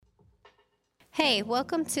Hey,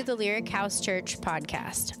 welcome to the Lyric House Church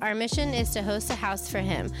podcast. Our mission is to host a house for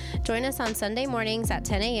Him. Join us on Sunday mornings at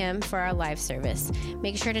 10 a.m. for our live service.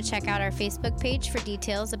 Make sure to check out our Facebook page for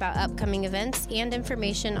details about upcoming events and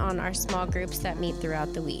information on our small groups that meet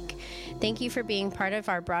throughout the week. Thank you for being part of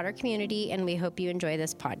our broader community, and we hope you enjoy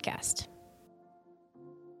this podcast.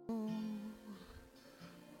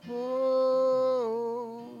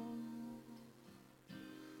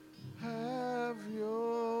 Have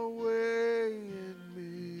your way in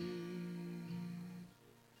me.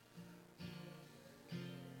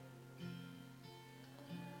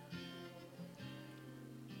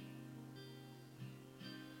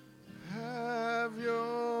 Have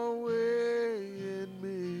your way in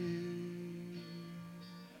me.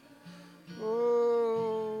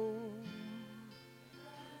 Oh,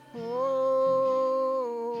 oh,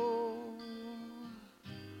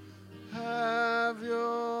 have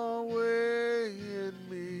your way in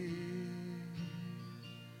me.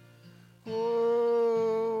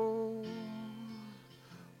 Oh,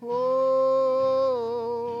 oh,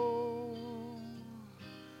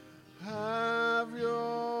 have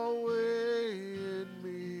your way in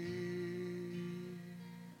me.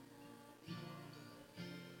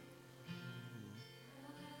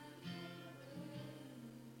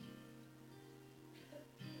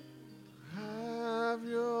 Have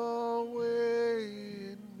your way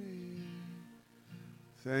in me.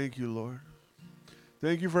 Thank you, Lord.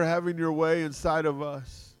 Thank you for having your way inside of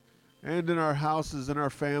us and in our houses and our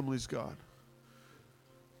families, God.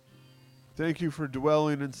 Thank you for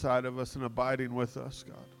dwelling inside of us and abiding with us,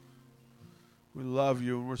 God. We love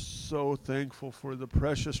you, and we're so thankful for the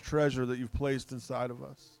precious treasure that you've placed inside of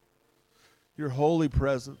us. Your holy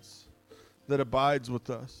presence that abides with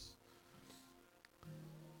us,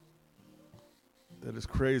 that is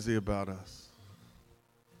crazy about us.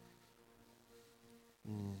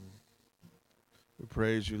 We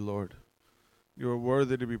praise you, Lord. You are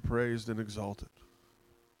worthy to be praised and exalted.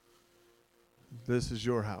 This is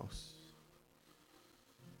your house.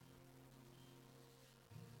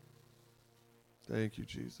 Thank you,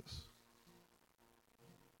 Jesus.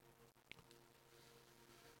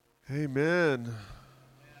 Amen.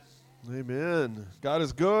 Amen. God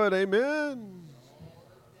is good. Amen.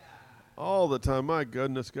 All the time. My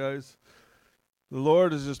goodness, guys. The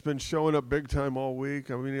Lord has just been showing up big time all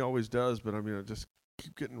week. I mean, he always does, but I mean, I just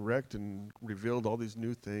keep getting wrecked and revealed all these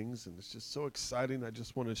new things, and it's just so exciting. I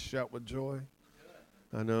just want to shout with joy.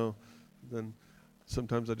 I know. Then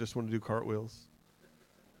sometimes I just want to do cartwheels.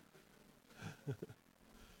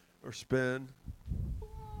 Or spin.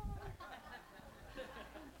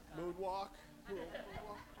 Moonwalk.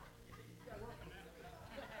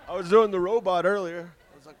 I was doing the robot earlier.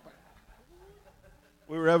 I was like,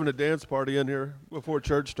 we were having a dance party in here before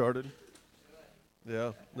church started.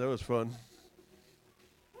 Yeah, that was fun.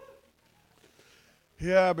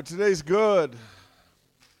 Yeah, but today's good.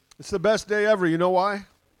 It's the best day ever. You know why?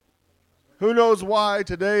 Who knows why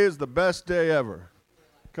today is the best day ever?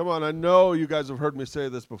 Come on, I know you guys have heard me say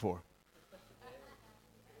this before.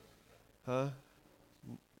 Huh?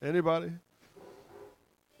 Anybody?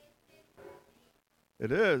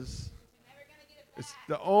 It is. It's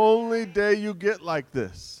the only day you get like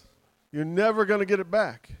this. You're never going to get it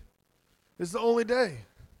back. It's the only day.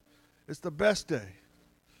 It's the best day.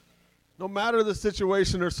 No matter the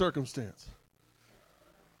situation or circumstance.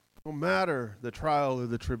 No matter the trial or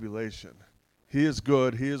the tribulation. He is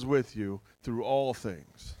good. He is with you through all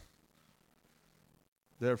things.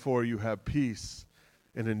 Therefore, you have peace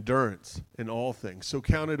and endurance in all things. So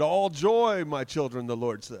count it all joy, my children, the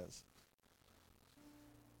Lord says.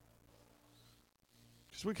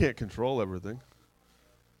 Because we can't control everything.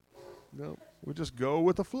 No, we just go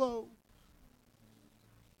with the flow.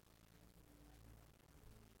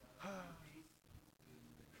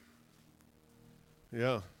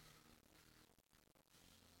 Yeah.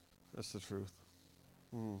 That's the truth.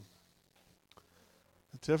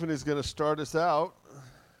 Tiffany's going to start us out.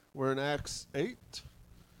 We're in Acts 8.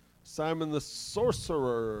 Simon the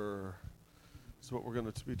Sorcerer is what we're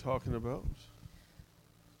going to be talking about.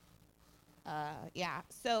 Yeah.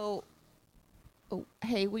 So,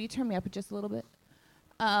 hey, will you turn me up just a little bit?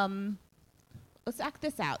 Let's act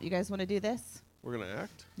this out. You guys want to do this? We're going to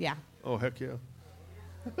act? Yeah. Oh, heck yeah.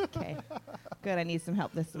 Okay. Good. I need some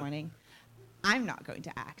help this morning. I'm not going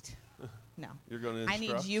to act. No. You're going to instruct?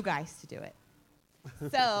 I need you guys to do it.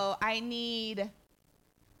 So I need,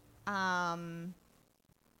 I'll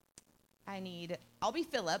be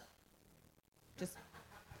Philip, just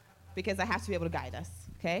because I have to be able to guide us,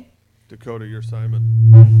 okay? Dakota, you're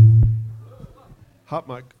Simon. Hot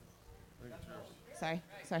mic. Sorry.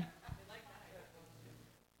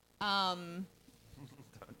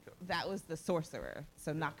 that was the sorcerer.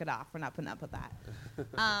 So knock it off. We're not putting up with that.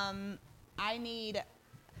 I need,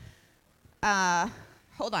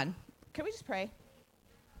 hold on. Can we just pray?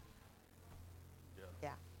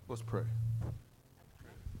 Yeah. Let's pray.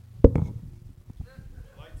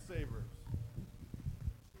 Lightsabers.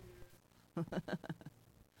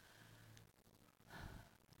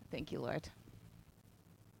 Thank you, Lord.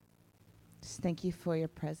 Just thank you for your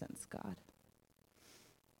presence, God.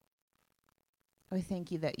 We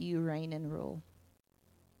thank you that you reign and rule.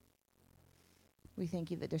 We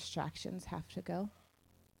thank you that distractions have to go,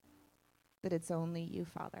 that it's only you,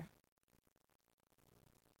 Father.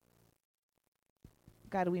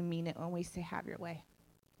 God, we mean it when we say, have your way.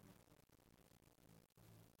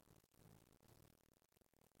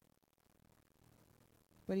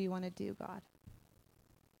 What do you want to do, God?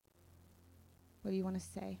 What do you want to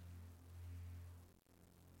say?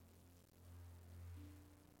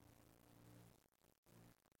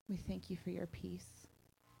 We thank you for your peace.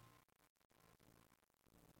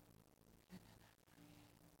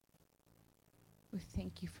 We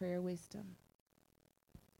thank you for your wisdom.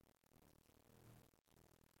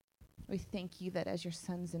 We thank you that as your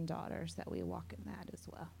sons and daughters that we walk in that as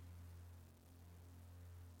well.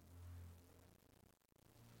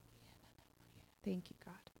 Thank you,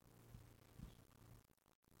 God.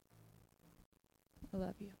 I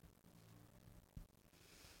love you.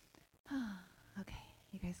 Okay,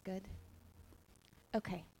 you guys good?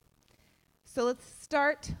 Okay. So let's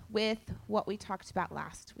start with what we talked about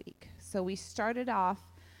last week. So we started off,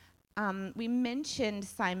 we mentioned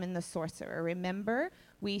Simon the sorcerer. Remember,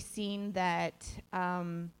 we seen that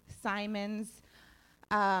Simon's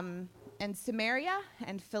in Samaria,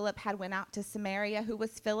 and Philip had went out to Samaria. Who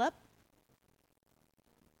was Philip?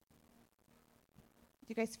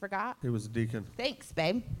 You guys forgot? He was a deacon. Thanks,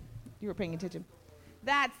 babe. You were paying attention.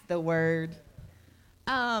 That's the word.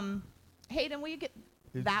 Hayden, will you get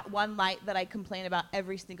that one light that I complain about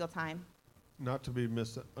every single time? Not to be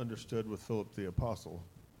misunderstood with Philip the Apostle.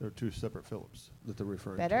 There are two separate Philips that they're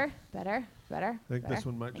referring to. Better. I think this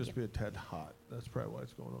one might just be a tad hot. That's probably why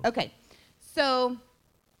it's going on. Okay. So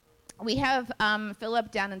we have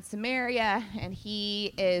Philip down in Samaria, and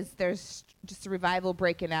there's just a revival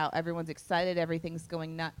breaking out. Everyone's excited. Everything's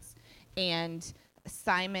going nuts. And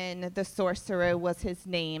Simon the sorcerer was his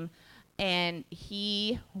name. And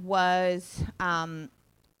he was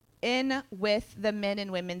in with the men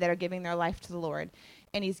and women that are giving their life to the Lord.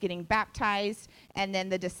 And he's getting baptized. And then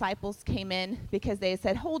the disciples came in because they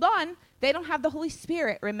said, hold on, they don't have the Holy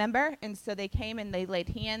Spirit, remember? And so they came and they laid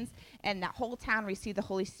hands, and that whole town received the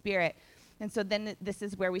Holy Spirit. And so then this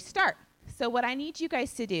is where we start. So what I need you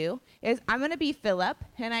guys to do is I'm going to be Philip,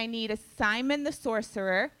 and I need a Simon the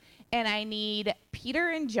sorcerer, and I need Peter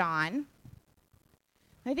and John.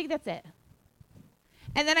 I think that's it.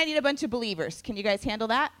 And then I need a bunch of believers. Can you guys handle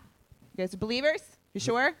that? You guys are believers? You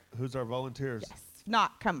sure? Who's our volunteers? Yes. If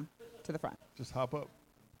not, come to the front. Just hop up.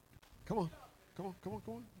 Come on. Do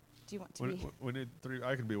you want to be? We need 3.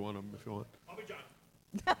 I can be one of them if you want. I'll be John.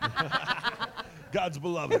 God's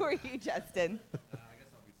beloved. Who are you, Justin? I guess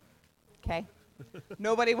I'll be Simon. Okay.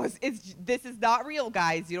 Nobody was. This is not real,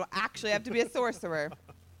 guys. You don't actually have to be a sorcerer.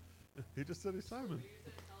 He just said he's Simon.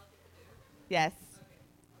 Yes.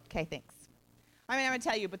 Okay, thanks. I mean, I'm going to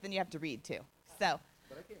tell you, but then you have to read, too. So,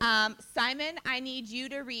 Simon, I need you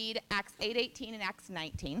to read Acts 8:18 and Acts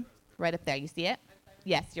 19. Right up there. You see it?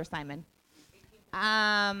 Yes, you're Simon.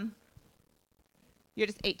 You're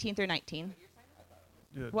just 18 through 19.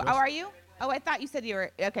 Yeah, Well, how are you? Oh, I thought you said you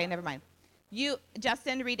were. Okay, never mind. You,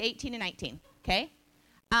 Justin, read 18 and 19. Okay?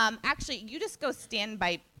 Actually, you just go stand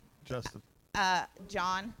by Justin.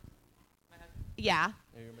 John. Yeah.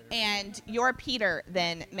 And you're Peter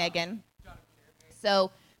then, Megan.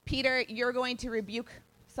 So, Peter, you're going to rebuke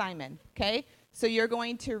Simon, okay? So you're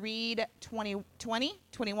going to read 20,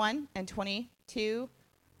 21, and 22,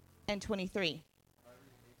 and 23.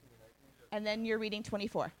 And then you're reading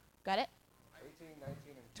 24. Got it? 18, 19,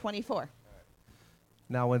 and 24.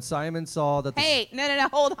 Now when Simon saw that Hey, no,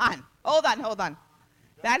 hold on.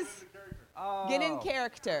 That's get in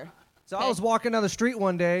character. So I was walking down the street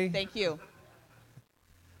one day. Thank you.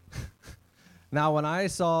 Now when I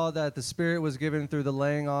saw that the Spirit was given through the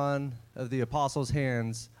laying on of the apostles'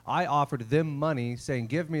 hands, I offered them money, saying,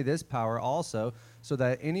 give me this power also, so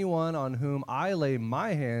that anyone on whom I lay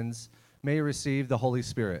my hands may receive the Holy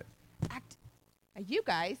Spirit. You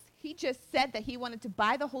guys, he just said that he wanted to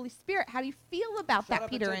buy the Holy Spirit. How do you feel about that,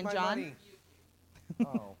 Peter and John?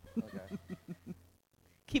 Oh, okay.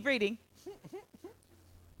 Keep reading.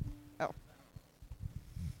 Oh.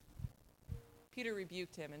 Peter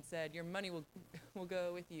rebuked him and said, your money will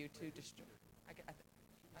go with you to destroy.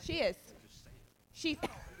 She is. She.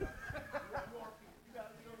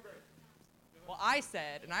 Well, I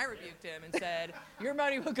said, and I rebuked him and said, your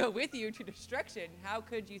money will go with you to destruction. How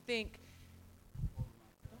could you think?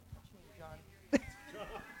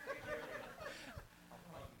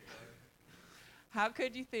 How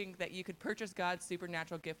could you think that you could purchase God's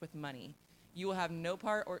supernatural gift with money? You will have no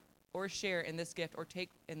part or share in this gift or take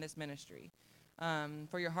in this ministry.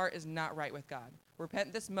 For your heart is not right with God.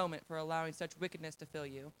 Repent this moment for allowing such wickedness to fill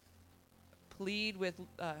you. Plead with,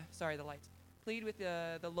 Plead with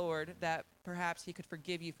the Lord that perhaps he could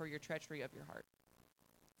forgive you for your treachery of your heart.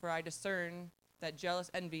 For I discern that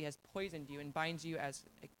jealous envy has poisoned you and binds you as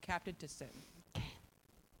a captive to sin. Okay.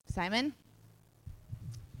 Simon?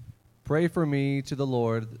 Pray for me to the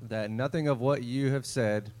Lord that nothing of what you have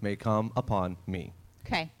said may come upon me.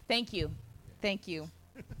 Okay. Thank you. Thank you.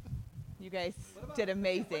 You guys did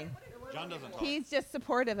amazing. John doesn't talk. He's just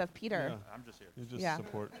supportive of Peter. Yeah. I'm just here. You just Yeah.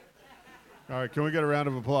 support. All right, can we get a round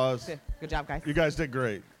of applause? Good job, guys. You guys did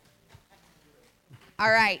great.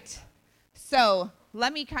 All right. So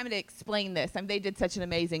let me kind of explain this. They did such an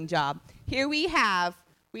amazing job. Here we have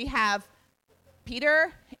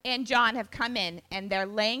Peter and John have come in, and they're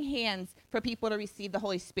laying hands for people to receive the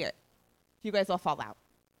Holy Spirit. You guys all fall out.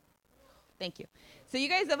 Thank you. So you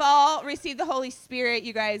guys have all received the Holy Spirit.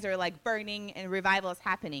 You guys are like burning, and revival is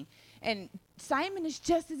happening. And Simon is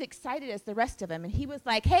just as excited as the rest of them. And he was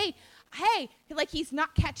like, hey, like he's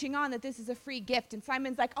not catching on that this is a free gift. And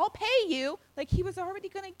Simon's like, I'll pay you. Like he was already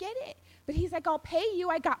going to get it. But he's like, I'll pay you.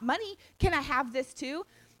 I got money. Can I have this too?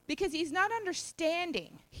 Because he's not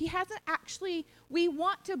understanding. He hasn't actually, we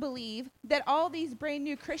want to believe that all these brand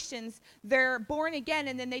new Christians, they're born again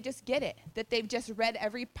and then they just get it. That they've just read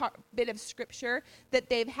every bit of scripture, that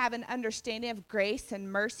they have an understanding of grace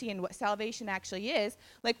and mercy and what salvation actually is.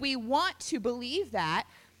 Like we want to believe that.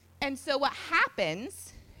 And so what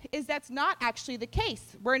happens is that's not actually the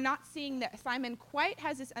case. We're not seeing that Simon quite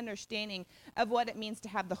has this understanding of what it means to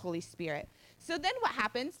have the Holy Spirit. So then what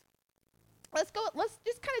happens? Let's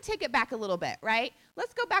just kind of take it back a little bit, right?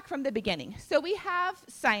 Let's go back from the beginning. So we have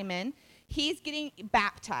Simon. He's getting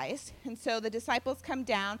baptized. And so the disciples come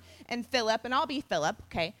down, and Philip, and I'll be Philip.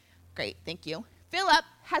 Okay, great, thank you. Philip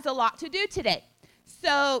has a lot to do today.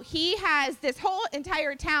 So he has this whole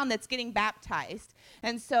entire town that's getting baptized.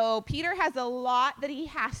 And so Peter has a lot that he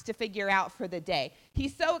has to figure out for the day.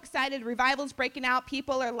 He's so excited. Revival's breaking out.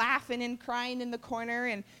 People are laughing and crying in the corner,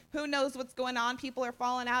 and who knows what's going on. People are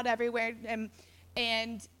falling out everywhere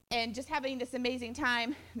and just having this amazing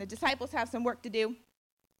time. The disciples have some work to do.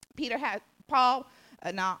 Paul's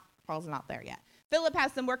not there yet. Philip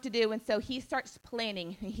has some work to do, and so he starts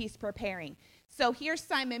planning, and he's preparing. So here's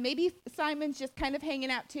Simon. Maybe Simon's just kind of hanging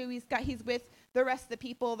out too. He's with the rest of the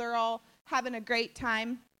people. They're all having a great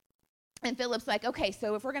time. And Philip's like, okay,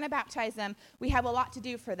 so if we're going to baptize them, we have a lot to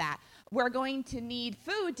do for that. We're going to need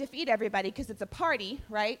food to feed everybody because it's a party,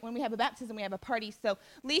 right? When we have a baptism, we have a party. So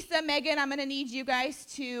Lisa, Megan, I'm going to need you guys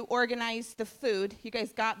to organize the food. You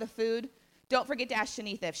guys got the food? Don't forget to ask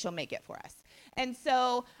Shanitha if she'll make it for us. And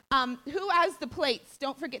so who has the plates?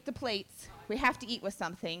 Don't forget the plates. We have to eat with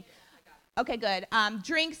something. Okay, good.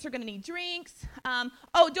 Drinks, we're going to need drinks.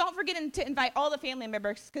 Don't forget to invite all the family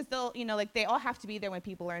members because they all have to be there when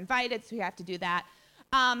people are invited, so we have to do that.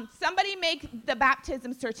 Somebody make the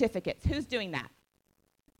baptism certificates. Who's doing that?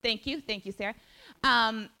 Thank you, Sarah.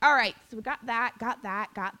 All right, so we got that.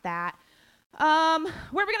 Where are we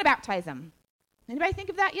going to baptize them? Anybody think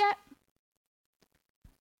of that yet?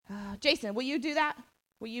 Jason, will you do that?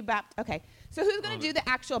 Will you baptize? Okay. So who's going to do the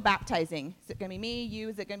actual baptizing? Is it going to be me, you?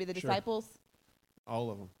 Is it going to be the disciples?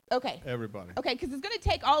 All of them. Okay. Everybody. Okay, because it's going to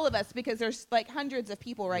take all of us because there's like hundreds of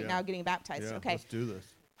people right now getting baptized. Yeah, okay. let's do this.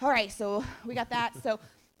 All right, so we got that. So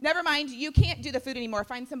never mind. You can't do the food anymore.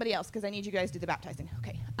 Find somebody else because I need you guys to do the baptizing.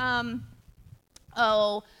 Okay.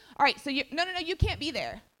 All right. So you can't be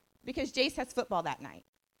there because Jace has football that night.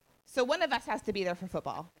 So one of us has to be there for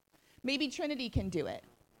football. Maybe Trinity can do it.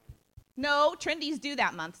 No, Trinity's due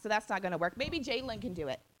that month, so that's not going to work. Maybe Jalen can do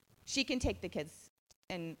it. She can take the kids.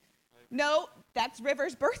 And no, that's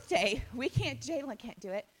River's birthday. Jalen can't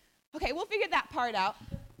do it. Okay, we'll figure that part out.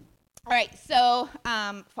 All right, so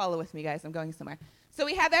follow with me, guys. I'm going somewhere. So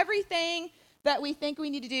we have everything that we think we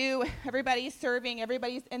need to do. Everybody's serving.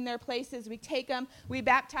 Everybody's in their places. We take them. We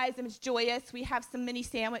baptize them. It's joyous. We have some mini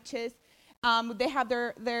sandwiches. They have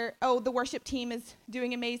the worship team is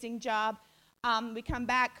doing an amazing job. We come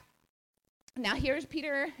back. Now here's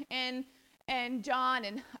Peter and John,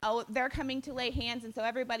 and they're coming to lay hands, and so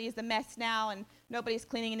everybody's a mess now, and nobody's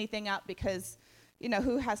cleaning anything up because,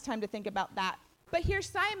 who has time to think about that? But here's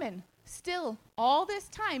Simon. still, all this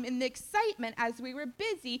time in the excitement as we were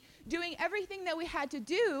busy doing everything that we had to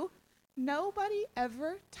do, nobody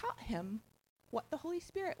ever taught him what the Holy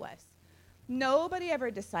Spirit was. Nobody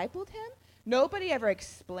ever discipled him. Nobody ever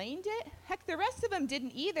explained it. Heck, the rest of them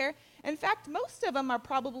didn't either. In fact, most of them are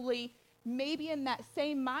probably maybe in that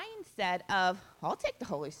same mindset of, I'll take the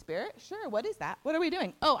Holy Spirit. Sure, what is that? What are we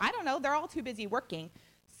doing? Oh, I don't know. They're all too busy working.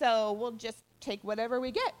 So we'll just take whatever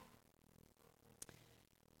we get.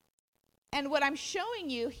 And what I'm showing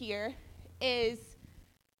you here is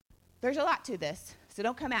there's a lot to this, so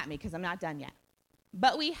don't come at me because I'm not done yet.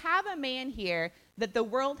 But we have a man here that the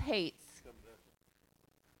world hates.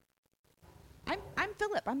 I'm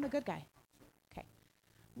Philip. I'm the good guy. Okay.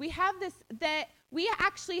 We have this, that we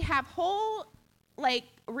actually have whole,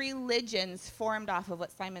 religions formed off of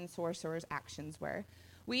what Simon Sorcerer's actions were.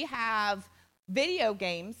 We have video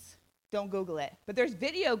games. Don't Google it. But there's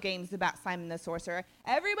video games about Simon the Sorcerer.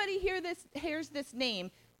 Everybody hears this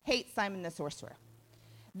name, hates Simon the Sorcerer.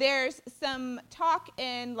 There's some talk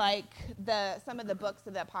in some of the books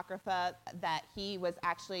of the Apocrypha that he was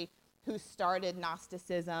actually who started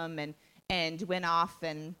Gnosticism and went off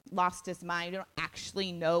and lost his mind. We don't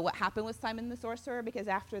actually know what happened with Simon the Sorcerer because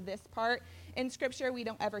after this part in Scripture, we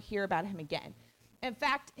don't ever hear about him again. In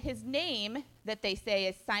fact, his name that they say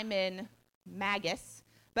is Simon Magus,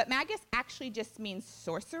 but Magus actually just means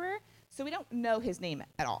sorcerer, so we don't know his name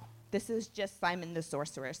at all. This is just Simon the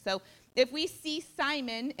Sorcerer. So if we see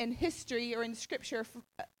Simon in history or in Scripture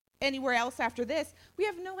anywhere else after this, we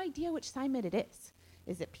have no idea which Simon it is.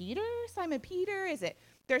 Is it Peter? Simon Peter?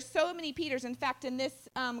 There's so many Peters. In fact, in this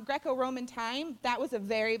Greco-Roman time, that was a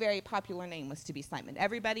very, very popular name, was to be Simon.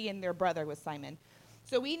 Everybody and their brother was Simon.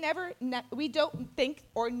 So we don't think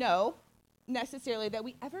or know necessarily that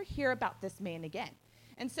we ever hear about this man again.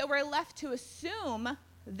 And so we're left to assume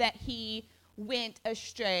that he went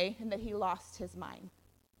astray and that he lost his mind.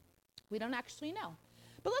 We don't actually know.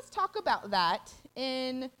 But let's talk about that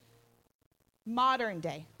in modern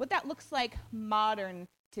day, what that looks like modern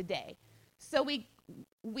today. So we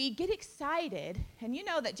get excited, and you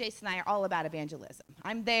know that Jason and I are all about evangelism.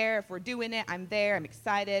 I'm there. If we're doing it, I'm there. I'm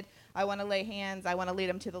excited. I want to lay hands. I want to lead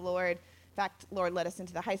them to the Lord. In fact, Lord led us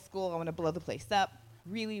into the high school. I want to blow the place up.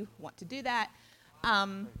 Really want to do that.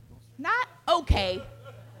 Not okay.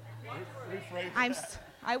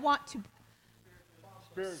 I want to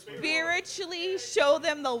spiritually show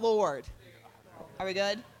them the Lord. Are we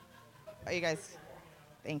good? Are you guys?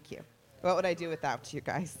 Thank you. What would I do without you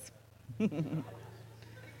guys? Don't worry,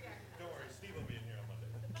 Steve will be in here on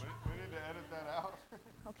Monday. We need to edit that out.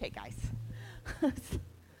 Okay, guys.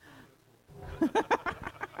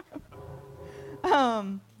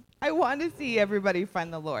 I want to see everybody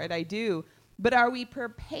find the Lord. I do. But are we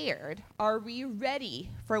prepared? Are we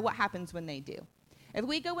ready for what happens when they do? If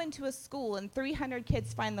we go into a school and 300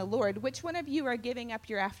 kids find the Lord, which one of you are giving up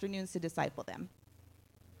your afternoons to disciple them?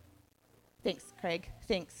 Thanks, Craig.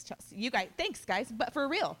 Thanks, Chelsea. You guys, thanks, guys. But for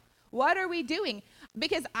real, what are we doing?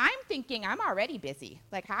 Because I'm thinking I'm already busy.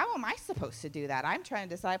 How am I supposed to do that? I'm trying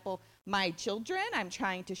to disciple my children. I'm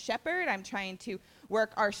trying to shepherd. I'm trying to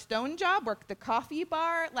work our stone job, work the coffee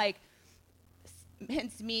bar.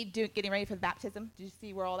 Hence me getting ready for the baptism. Did you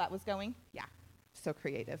see where all that was going? Yeah. So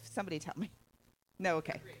creative. Somebody tell me. No,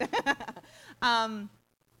 okay.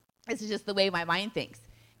 This is just the way my mind thinks.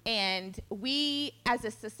 And we, as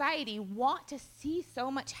a society, want to see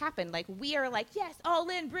so much happen. We are yes, all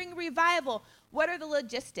in, bring revival. What are the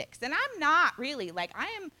logistics? And I'm not really.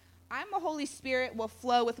 I'm a Holy Spirit, will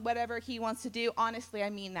flow with whatever he wants to do. Honestly,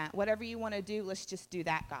 I mean that. Whatever you want to do, let's just do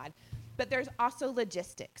that, God. But there's also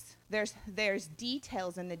logistics. There's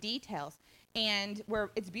details in the details. And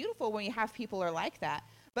it's beautiful when you have people who are like that.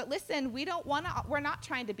 But listen, we're not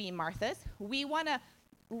trying to be Marthas. We want to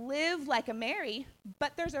live like a Mary,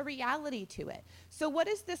 but there's a reality to it. So what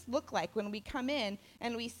does this look like when we come in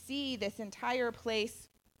and we see this entire place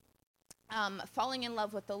falling in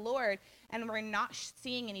love with the Lord, and we're not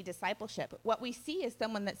seeing any discipleship? What we see is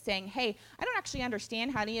someone that's saying, hey, I don't actually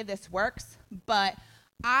understand how any of this works, but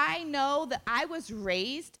I know that I was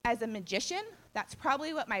raised as a magician. That's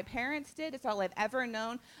probably what my parents did. It's all I've ever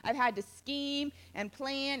known. I've had to scheme and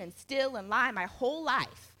plan and steal and lie my whole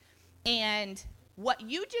life. And what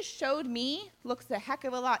you just showed me looks a heck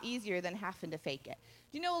of a lot easier than having to fake it.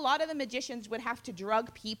 Do you know a lot of the magicians would have to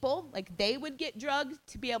drug people? They would get drugged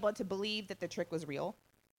to be able to believe that the trick was real.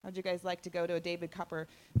 How'd you guys like to go to a David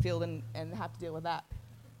Copperfield and have to deal with that?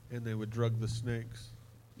 And they would drug the snakes.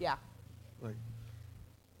 Yeah. Right.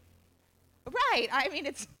 I mean,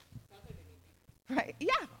 it's... Right.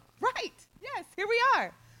 Yeah. Right. Yes. Here we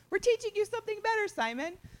are. We're teaching you something better,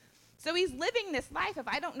 Simon. So he's living this life of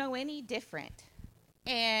I don't know any different.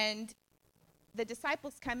 And the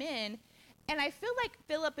disciples come in, and I feel like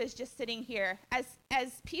Philip is just sitting here.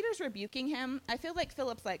 As Peter's rebuking him, I feel like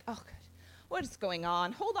Philip's like, oh, God, what is going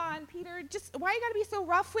on? Hold on, Peter. Just why you got to be so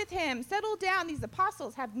rough with him? Settle down. These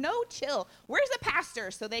apostles have no chill. Where's the pastor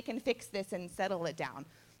so they can fix this and settle it down?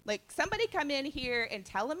 Like, somebody come in here and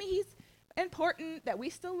tell him he's important, that we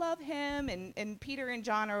still love him. And Peter and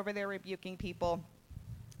John are over there rebuking people.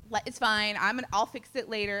 It's fine. I'll fix it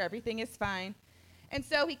later. Everything is fine. And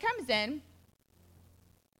so he comes in.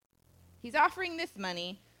 He's offering this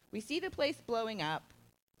money. We see the place blowing up.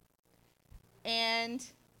 And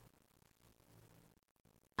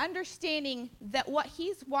understanding that what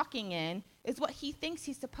he's walking in is what he thinks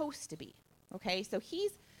he's supposed to be. Okay? So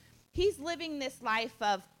he's living this life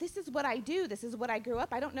of, this is what I do. This is what I grew up.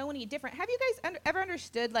 I don't know any different. Have you guys ever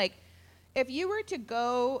understood, like, if you were to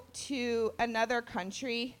go to another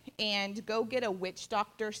country and go get a witch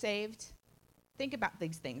doctor saved, think about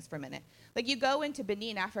these things for a minute. Like, you go into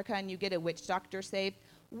Benin, Africa, and you get a witch doctor saved.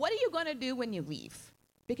 What are you going to do when you leave?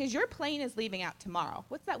 Because your plane is leaving out tomorrow.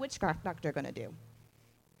 What's that witch doctor going to do?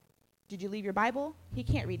 Did you leave your Bible? He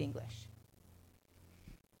can't read English.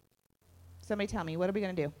 Somebody tell me, what are we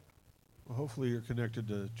going to do? Well, hopefully you're connected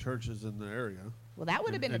to churches in the area. Well, that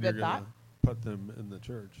would have been a and good you're thought. gonna put them in the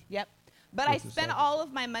church. Yep. But With I the spent disciples. all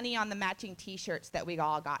of my money on the matching T-shirts that we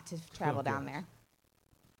all got to travel down Okay. there.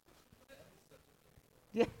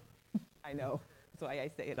 Yeah, I know. That's why I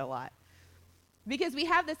say it a lot. Because we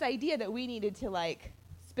have this idea that we needed to, like,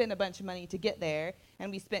 spend a bunch of money to get there,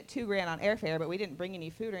 and we spent $2,000 on airfare, but we didn't bring any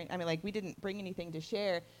food we didn't bring anything to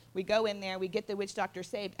share. We go in there, we get the witch doctor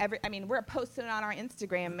saved. We're posting it on our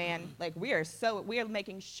Instagram, man. Like, we are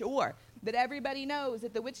making sure that everybody knows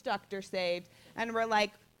that the witch doctor saved, and we're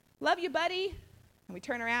like, love you, buddy. And we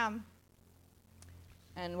turn around,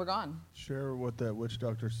 and we're gone. Share what that witch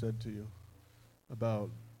doctor said to you about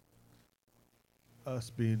us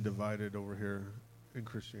being divided over here in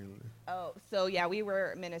Christianity. Oh, so yeah, we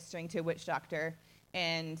were ministering to a witch doctor,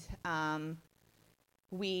 and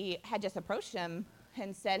we had just approached him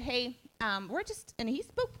and said, hey, and he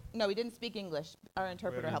didn't speak English. Our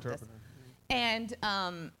interpreter helped us. And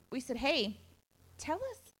we said, hey, tell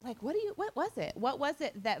us, like, what was it? What was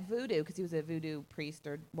it that voodoo, because he was a voodoo priest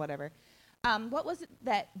or whatever, what was it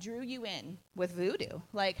that drew you in with voodoo?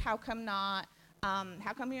 Like, how come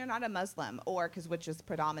you're not a Muslim, or which is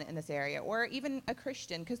predominant in this area, or even a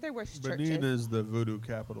Christian, because there were churches. Benin is the voodoo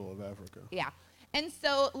capital of Africa. Yeah. And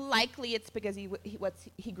so likely it's because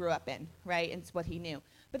he grew up in, right? And it's what he knew.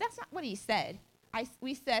 But that's not what he said.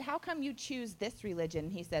 We said, how come you choose this religion?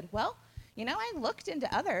 He said, well, I looked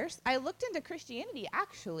into others. I looked into Christianity,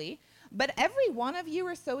 actually. But every one of you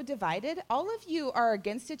are so divided. All of you are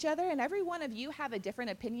against each other, and every one of you have a different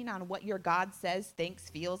opinion on what your God says, thinks,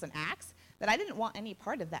 feels, and acts, that I didn't want any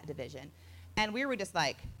part of that division. And we were just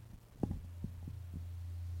like,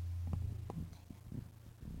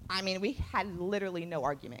 we had literally no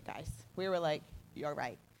argument, guys. We were like, you're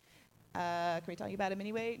right. Can we tell you about him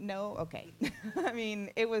anyway? No? Okay.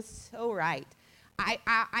 It was so right.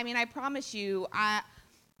 I promise you,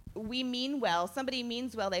 we mean well. Somebody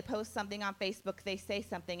means well. They post something on Facebook, they say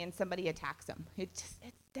something, and somebody attacks them. It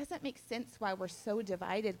doesn't make sense why we're so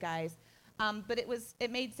divided, guys. But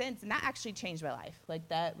it made sense, and that actually changed my life. Like,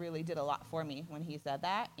 that really did a lot for me when he said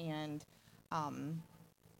that, and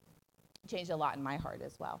changed a lot in my heart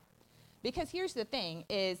as well. Because here's the thing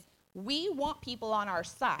is, we want people on our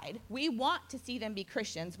side. We want to see them be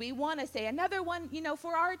Christians. We want to say another one,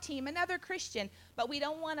 for our team, another Christian, but we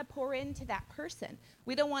don't want to pour into that person.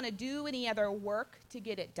 We don't want to do any other work to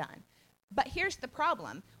get it done. But here's the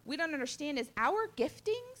problem. We don't understand is our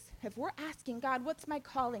giftings, if we're asking God, what's my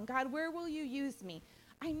calling? God, where will you use me?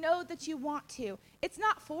 I know that you want to. It's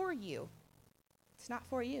not for you. It's not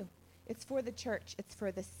for you. It's for the church. It's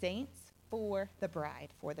for the saints, for the bride,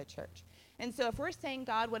 for the church. And so if we're saying,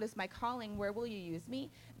 God, what is my calling? Where will you use me?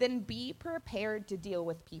 Then be prepared to deal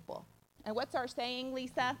with people. And what's our saying,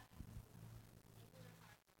 Lisa?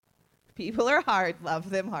 People are hard. Love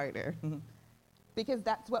them harder. Because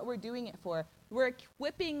that's what we're doing it for. We're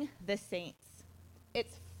equipping the saints.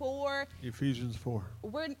 It's for... Ephesians 4.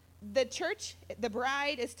 The church, the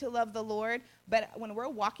bride is to love the Lord, but when we're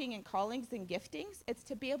walking in callings and giftings, it's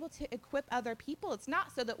to be able to equip other people. It's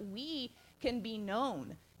not so that we can be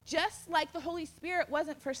known. Just like the Holy Spirit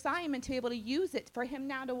wasn't for Simon to be able to use it for him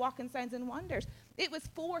now to walk in signs and wonders. It was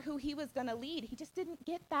for who he was going to lead. He just didn't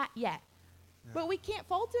get that yet. Yeah. But we can't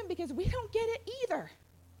fault him because we don't get it either.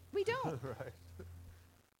 We don't. Right.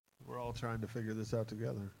 We're all trying to figure this out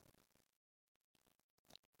together.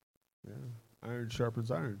 Yeah. Iron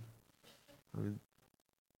sharpens iron. I mean,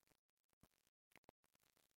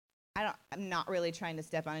 I'm not really trying to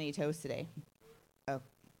step on any toes today. Oh,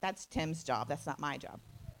 that's Tim's job. That's not my job.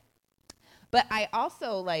 But I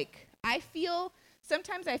also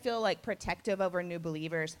sometimes I feel like protective over new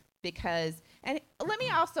believers because, and let me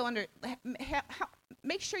also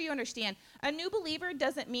make sure you understand, a new believer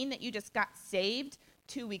doesn't mean that you just got saved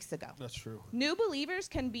 2 weeks ago. that's true. New believers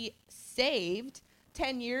can be saved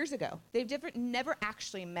 10 years ago. They've never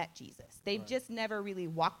actually met Jesus. They've just never really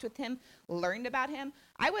walked with him, learned about him.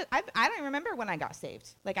 I don't remember when I got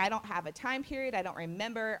saved. Like, I don't have a time period. I don't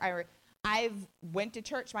remember. I've went to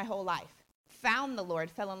church my whole life, found the Lord,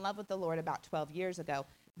 fell in love with the Lord about 12 years ago.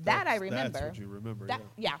 I remember. That's what you remember,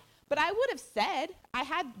 yeah. But I would have said, I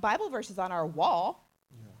had Bible verses on our wall.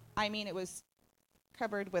 Yeah. I mean, it was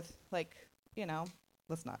covered with,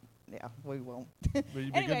 let's not. Yeah, we won't. But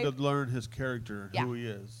you begin to learn his character and who he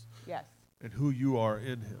is. Yes. And who you are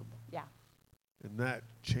in him. Yeah. And that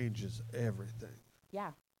changes everything.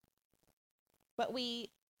 Yeah. But we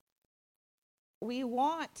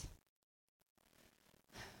want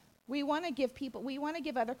to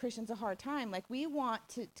give other Christians a hard time. Like, we want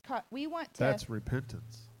to. That's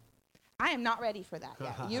repentance. I am not ready for that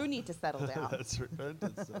yet. You need to settle down. That's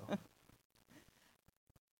repentance, though.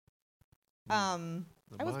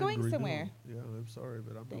 I was going somewhere. Yeah, I'm sorry,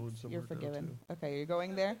 but I'm going somewhere. You're forgiven. Now, Okay, you're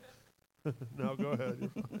going there? no, go ahead. You're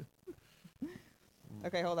fine.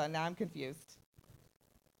 Okay, hold on. Now I'm confused.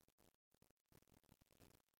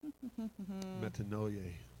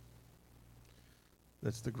 Metanoia.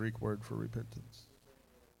 That's the Greek word for repentance.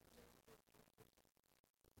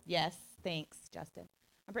 Yes, thanks, Justin.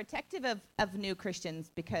 I'm protective of new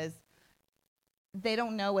Christians because they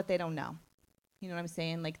don't know what they don't know. You know what I'm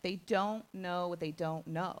saying? Like, they don't know what they don't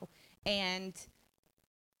know. And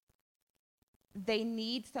they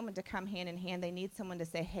need someone to come hand in hand. They need someone to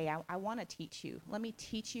say, hey, I want to teach you. Let me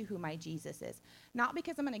teach you who my Jesus is. Not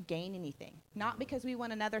because I'm going to gain anything. Not because we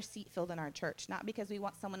want another seat filled in our church. Not because we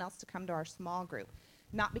want someone else to come to our small group.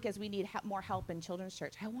 Not because we need more help in children's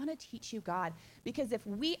church. I want to teach you God. Because if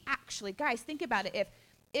we actually, guys, think about it.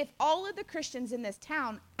 If all of the Christians in this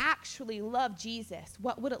town actually love Jesus,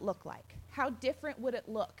 what would it look like? How different would it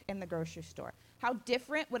look in the grocery store? How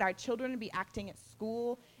different would our children be acting at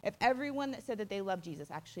school if everyone that said that they loved Jesus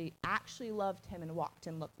actually loved him and walked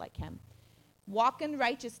and looked like him? Walk in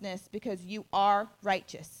righteousness because you are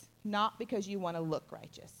righteous, not because you want to look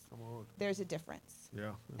righteous. Come on. There's a difference.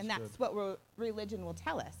 Yeah, that's what religion will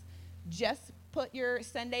tell us. Just put your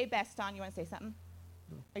Sunday best on. You want to say something?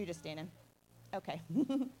 No. Or are you just standing? Okay.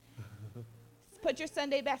 Put your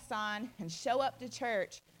Sunday best on and show up to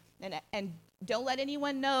church. And don't let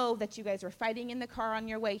anyone know that you guys were fighting in the car on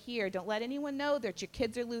your way here. Don't let anyone know that your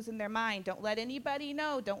kids are losing their mind. Don't let anybody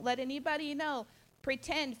know. Don't let anybody know.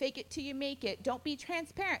 Pretend, fake it till you make it. Don't be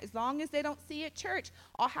transparent. As long as they don't see you at church,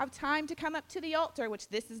 I'll have time to come up to the altar, which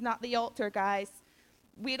this is not the altar, guys.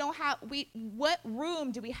 What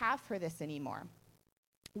room do we have for this anymore?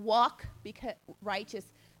 Walk righteous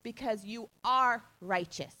because you are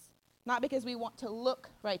righteous, not because we want to look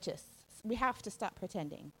righteous. We have to stop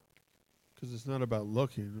pretending. Because it's not about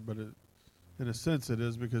looking, but in a sense it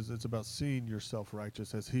is, because it's about seeing yourself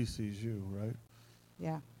righteous as he sees you, right?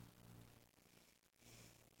 Yeah.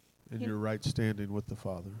 And your right standing with the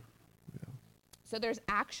Father. Yeah. So there's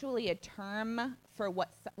actually a term for what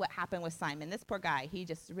happened with Simon. This poor guy, he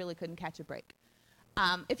just really couldn't catch a break.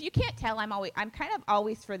 If you can't tell, I'm kind of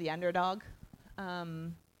always for the underdog.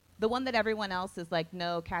 The one that everyone else is like,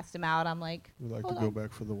 no, cast him out. I'm like, we like to go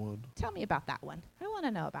back for the one. Tell me about that one. I want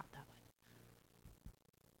to know about that one.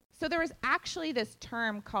 So there was actually this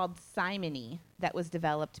term called simony that was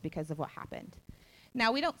developed because of what happened.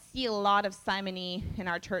 Now, we don't see a lot of simony in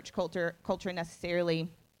our church culture necessarily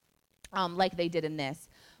like they did in this.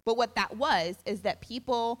 But what that was is that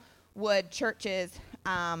churches,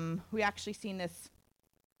 we actually seen this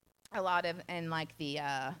a lot of in like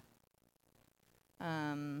the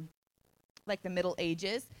Middle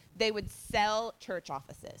Ages. They would sell church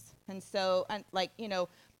offices. And so,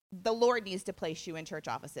 the Lord needs to place you in church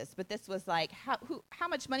offices. But this was like, how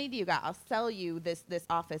much money do you got? I'll sell you this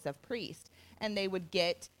office of priest. And they would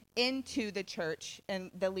get into the church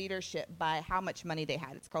and the leadership by how much money they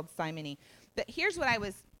had. It's called simony. But here's what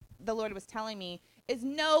the Lord was telling me is,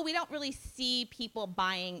 no, we don't really see people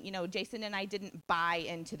buying. Jason and I didn't buy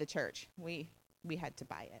into the church. We had to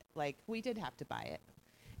buy it. Like, we did have to buy it.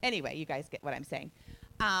 Anyway, you guys get what I'm saying.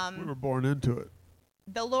 We were born into it.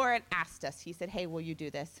 The Lord asked us. He said, hey, will you do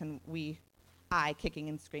this? And I, kicking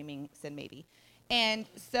and screaming, said maybe. And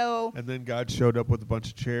so. And then God showed up with a bunch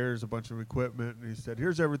of chairs, a bunch of equipment, and he said,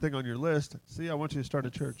 here's everything on your list. See, I want you to start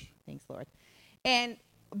a church. Thanks, Lord.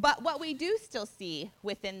 But what we do still see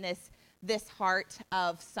within this heart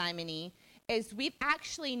of simony is we've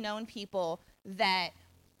actually known people that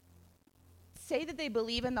say that they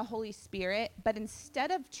believe in the Holy Spirit, but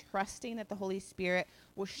instead of trusting that the Holy Spirit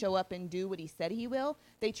will show up and do what he said he will,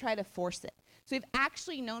 they try to force it. So we've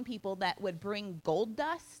actually known people that would bring gold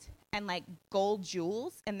dust and like gold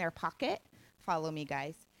jewels in their pocket. Follow me,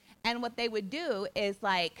 guys. And what they would do is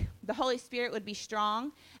like the Holy Spirit would be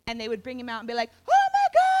strong and they would bring him out and be like, oh my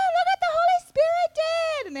God, look what the Holy Spirit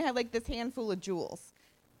did. And they have like this handful of jewels.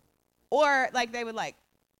 Or like they would like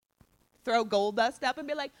throw gold dust up and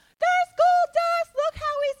be like, there's gold dust, look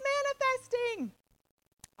how he's manifesting.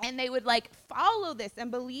 And they would like follow this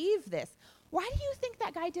and believe this. Why do you think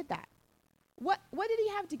that guy did that? What did he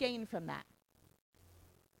have to gain from that?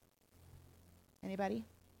 Anybody?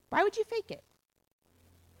 Why would you fake it?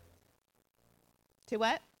 To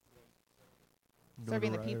what?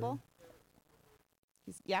 Serving the people?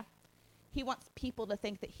 He wants people to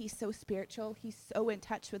think that he's so spiritual, he's so in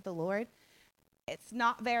touch with the Lord. It's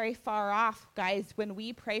not very far off, guys, when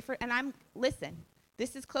we pray for, and listen,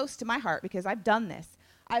 this is close to my heart because I've done this.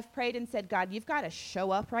 I've prayed and said, God, you've got to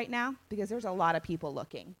show up right now because there's a lot of people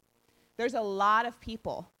looking. There's a lot of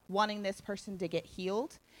people wanting this person to get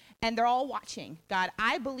healed, and they're all watching. God,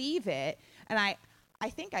 I believe it, and I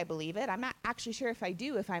think I believe it. I'm not actually sure if I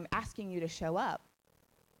do, if I'm asking you to show up.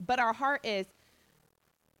 But our heart is,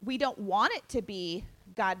 we don't want it to be,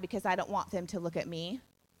 God, because I don't want them to look at me.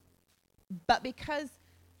 But because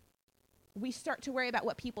we start to worry about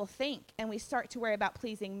what people think and we start to worry about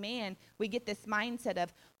pleasing man, we get this mindset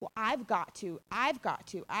of, well, I've got to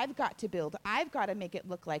build, I've got to make it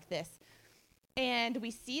look like this. And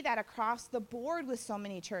we see that across the board with so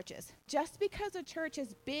many churches. Just because a church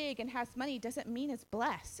is big and has money doesn't mean it's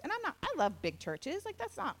blessed. And I love big churches. Like,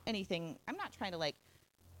 that's not anything. I'm not trying to like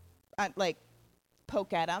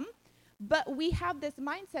poke at them. But we have this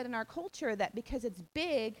mindset in our culture that because it's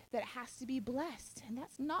big, that it has to be blessed. And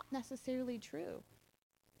that's not necessarily true.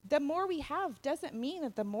 The more we have doesn't mean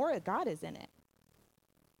that the more God is in it.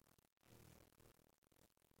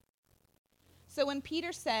 So when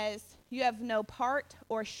Peter says, you have no part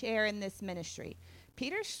or share in this ministry,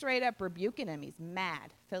 Peter's straight up rebuking him. He's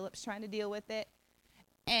mad. Philip's trying to deal with it.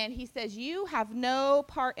 And he says, you have no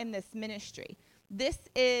part in this ministry.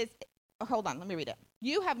 Hold on, let me read it.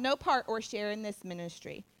 You have no part or share in this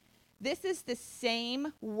ministry. This is the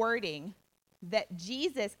same wording that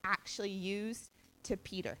Jesus actually used to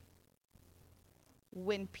Peter.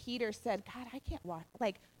 When Peter said, God, I can't wash,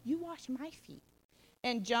 you wash my feet.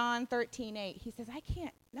 In John 13:8, he says, I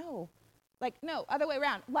can't, no. No, other way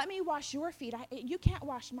around. Let me wash your feet. You can't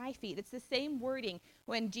wash my feet. It's the same wording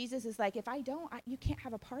when Jesus is like, if I don't, you can't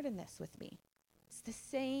have a part in this with me. It's the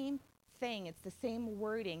same thing. It's the same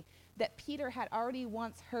wording that Peter had already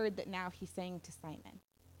once heard that now he's saying to Simon.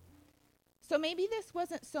 So maybe this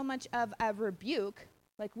wasn't so much of a rebuke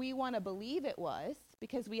like we want to believe it was,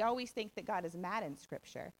 because we always think that God is mad in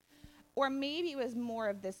Scripture. Or maybe it was more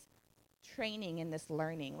of this training and this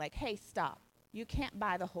learning, like, hey, stop. You can't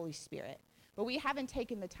buy the Holy Spirit. But we haven't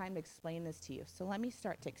taken the time to explain this to you. So let me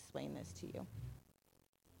start to explain this to you.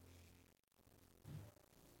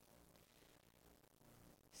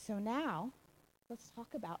 So now, let's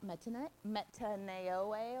talk about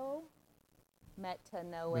metanoeo.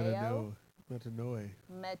 Metanoe.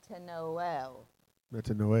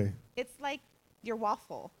 It's like your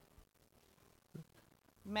waffle.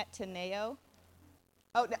 Metaneo.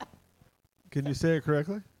 Oh, no. Can you say it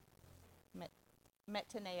correctly?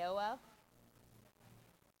 Metaneo.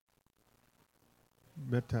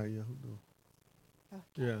 Metayo. Okay,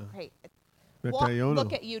 Yeah. great. Metayono.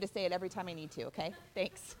 Look at you to say it every time I need to, okay?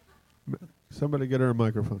 Thanks. Somebody get her a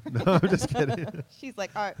microphone. No, I'm just kidding. She's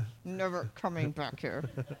like, all right, never coming back here.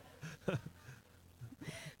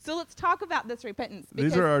 So let's talk about this repentance.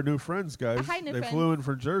 These are our new friends, guys. Hi, new they friends. flew in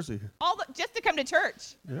from Jersey. Just to come to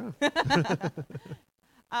church. Yeah.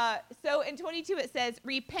 So in 22 it says,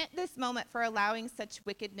 repent this moment for allowing such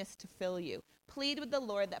wickedness to fill you. Plead with the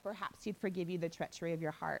Lord that perhaps he'd forgive you the treachery of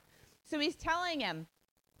your heart. So he's telling him,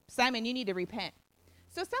 Simon, you need to repent.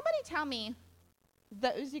 So somebody tell me,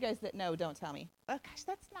 those of you guys that know, don't tell me. Oh gosh,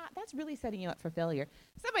 that's really setting you up for failure.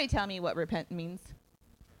 Somebody tell me what repent means.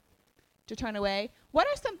 To turn away. What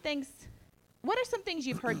are some things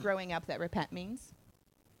you've heard growing up that repent means?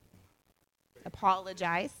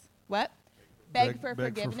 Apologize. What? Beg for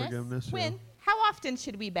forgiveness. When? Yeah. How often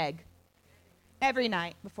should we beg? Every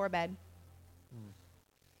night before bed.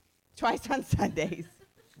 Twice on Sundays.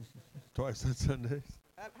 Twice on Sundays.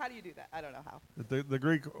 How do you do that? I don't know how. The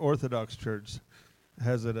Greek Orthodox Church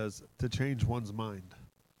has it as to change one's mind,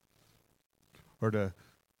 or to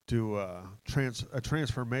do a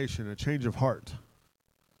transformation, a change of heart.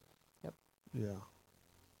 Yep. Yeah.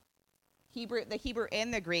 The Hebrew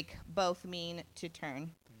and the Greek both mean to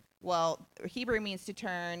turn. Well, Hebrew means to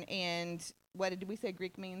turn, and what did we say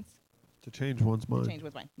Greek means? To change one's mind. To change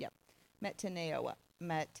one's mind. Yep. Metaneo.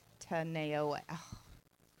 Oh.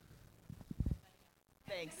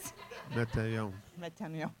 Thanks. Metaneo.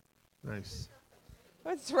 Nice.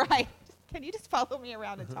 That's right. Can you just follow me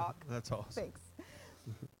around and talk? That's awesome. Thanks.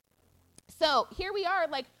 So here we are,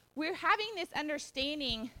 like, we're having this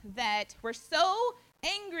understanding that we're so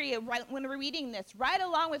angry when we're reading this, right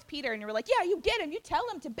along with Peter, and you're like, yeah, you get him. You tell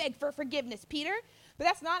him to beg for forgiveness, Peter. But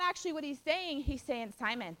that's not actually what he's saying. He's saying,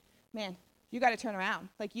 Simon, man, you got to turn around.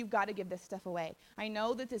 Like, you've got to give this stuff away. I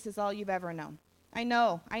know that this is all you've ever known. I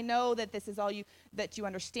know that this is all that you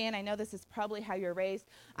understand. I know this is probably how you're raised.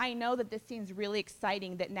 I know that this seems really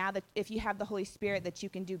exciting, that now that if you have the Holy Spirit that you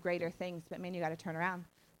can do greater things, but man, you got to turn around.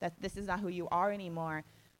 That this is not who you are anymore,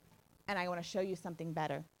 and I want to show you something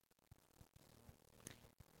better.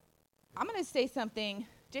 I'm going to say something.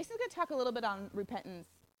 Jason's going to talk a little bit on repentance.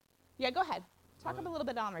 Yeah, go ahead. Talk a little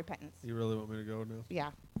bit on repentance. You really want me to go now? Yeah.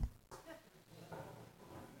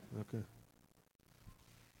 Okay.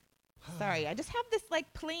 Sorry, I just have this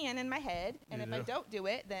like plan in my head, and You if do? I don't do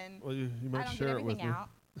it, then Well, you I might don't share get it with everything me. out.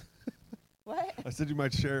 What? I said you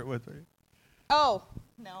might share it with me. Oh,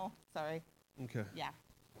 no, sorry. Okay. Yeah.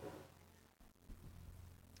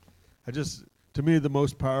 To me, the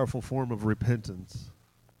most powerful form of repentance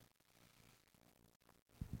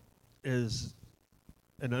is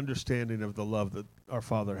an understanding of the love that our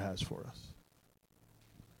Father has for us.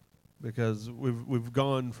 Because we've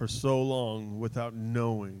gone for so long without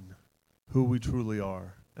knowing who we truly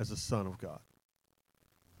are as a son of God.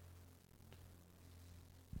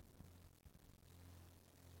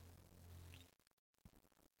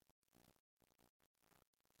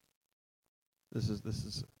 This is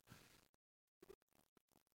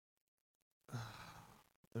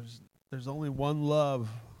there's only one love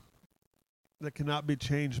that cannot be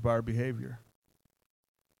changed by our behavior.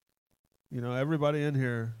 You know, everybody in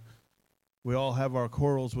here, we all have our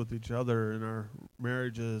quarrels with each other in our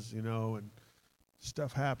marriages, you know, and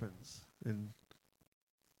stuff happens, and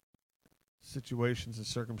situations and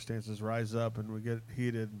circumstances rise up, and we get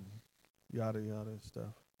heated, and yada, yada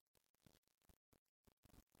stuff.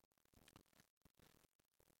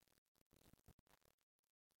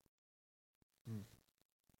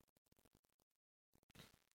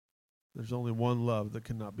 There's only one love that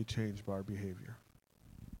cannot be changed by our behavior.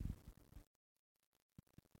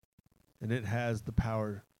 And it has the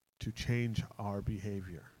power to change our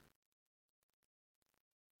behavior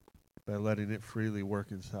by letting it freely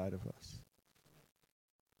work inside of us.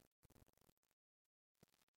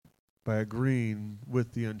 By agreeing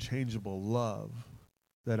with the unchangeable love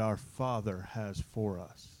that our Father has for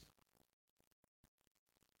us.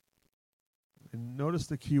 And notice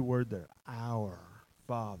the key word there, our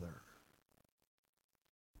Father.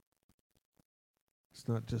 It's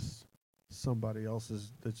not just somebody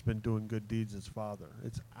else's that's been doing good deeds as Father.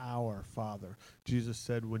 It's our Father. Jesus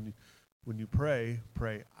said when you pray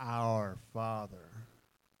our Father.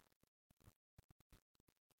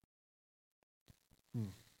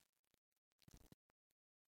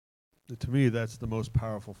 To me, that's the most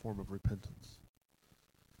powerful form of repentance,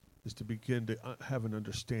 is to begin to have an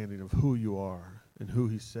understanding of who you are and who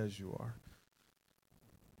He says you are.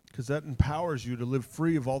 Because that empowers you to live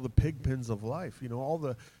free of all the pig pens of life. You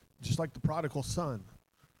know, just like the prodigal son,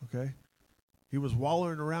 okay? He was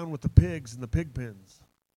wallowing around with the pigs in the pig pens.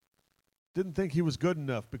 Didn't think he was good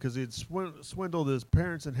enough because he had swindled his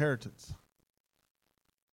parents' inheritance.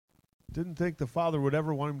 Didn't think the Father would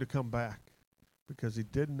ever want him to come back because he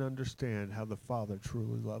didn't understand how the Father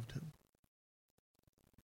truly loved him.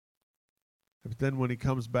 But then when he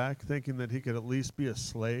comes back thinking that he could at least be a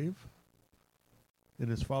slave in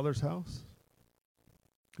his father's house,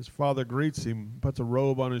 his father greets him, puts a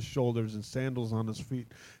robe on his shoulders and sandals on his feet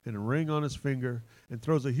and a ring on his finger, and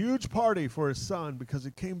throws a huge party for his son because he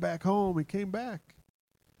came back home. He came back.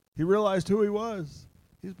 He realized who he was.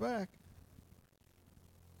 He's back.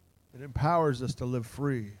 It empowers us to live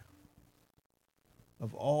free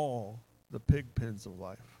of all the pig pens of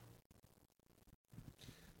life.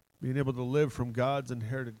 Being able to live from God's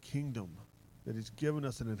inherited kingdom that He's given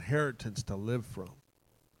us an inheritance to live from.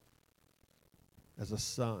 As a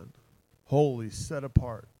son, holy, set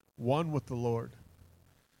apart, one with the Lord.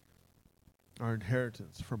 Our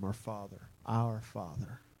inheritance from our Father, our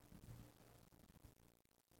Father.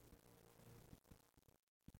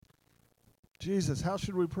 Jesus, how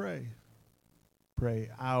should we pray? Pray,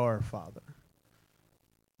 our Father.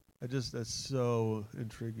 That's so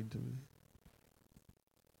intriguing to me.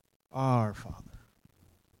 Our Father.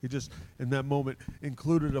 He just, in that moment,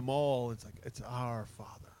 included them all. It's like, it's our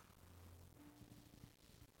Father.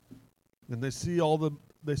 And they see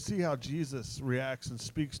how Jesus reacts and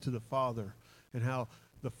speaks to the Father, and how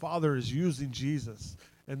the Father is using Jesus.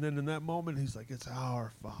 And then in that moment, he's like, it's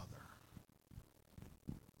our Father.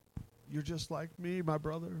 You're just like me, my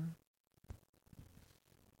brother.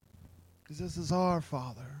 Because this is our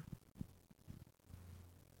Father.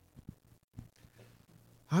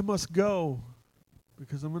 I must go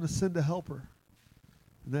because I'm going to send a helper.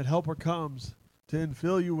 And that helper comes to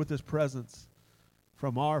infill you with his presence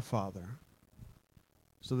from our Father,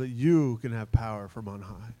 so that you can have power from on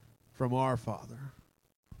high, from our Father,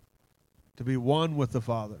 to be one with the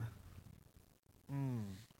Father.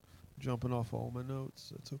 Jumping off all my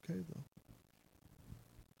notes. That's okay,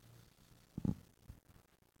 though.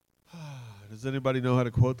 Does anybody know how to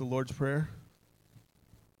quote the Lord's Prayer?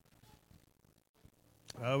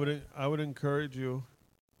 I would encourage you.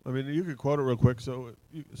 I mean, you could quote it real quick so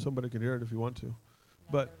somebody can hear it if you want to.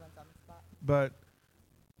 But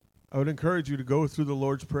I would encourage you to go through the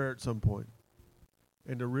Lord's Prayer at some point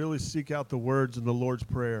and to really seek out the words in the Lord's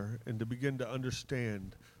Prayer and to begin to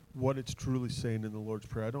understand what it's truly saying in the Lord's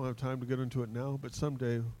Prayer. I don't have time to get into it now, but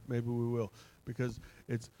someday maybe we will, because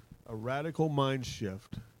it's a radical mind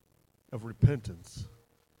shift of repentance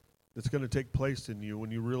that's going to take place in you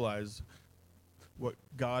when you realize what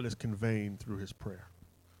God is conveying through his prayer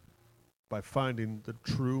by finding the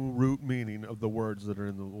true root meaning of the words that are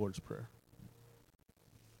in the Lord's Prayer.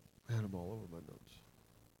 Man, I'm all over my notes.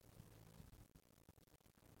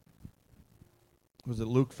 Was it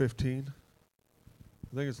Luke 15?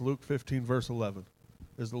 I think it's Luke 15, verse 11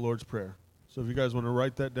 is the Lord's Prayer. So if you guys want to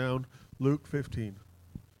write that down, Luke 15.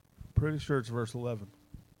 Pretty sure it's verse 11.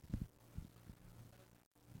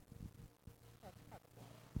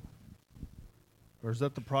 Or is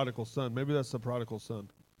that the prodigal son? Maybe that's the prodigal son.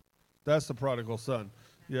 That's the prodigal son.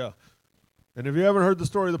 Yeah. And if you haven't heard the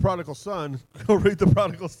story of the prodigal son, go read the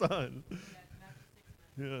prodigal son.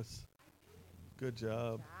 Yes. Good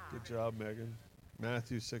job. Good job, Megan.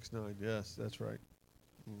 Matthew 6:9. Yes, that's right.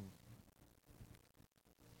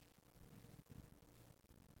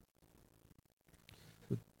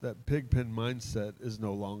 But that pig pen mindset is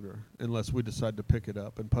no longer, unless we decide to pick it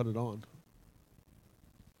up and put it on.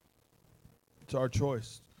 It's our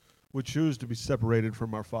choice. We choose to be separated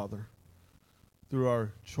from our Father through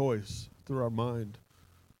our choice, through our mind,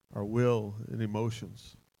 our will, and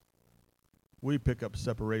emotions. We pick up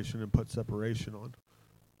separation and put separation on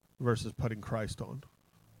versus putting Christ on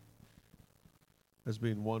as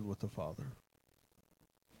being one with the Father.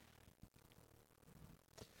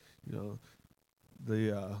 You know,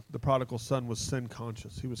 the prodigal son was sin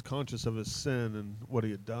conscious. He was conscious of his sin and what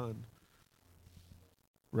he had done,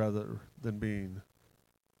 rather than being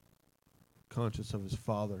conscious of his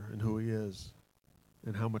Father and who he is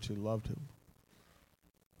and how much he loved him.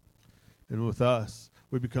 And with us,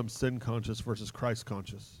 we become sin conscious versus Christ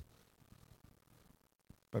conscious.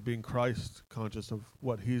 By being Christ conscious of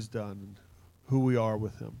what he's done and who we are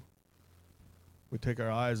with him. We take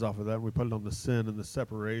our eyes off of that and we put it on the sin and the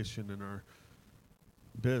separation in our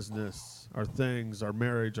business, our things, our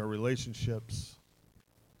marriage, our relationships,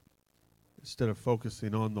 instead of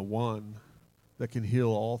focusing on the one that can heal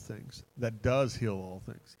all things, that does heal all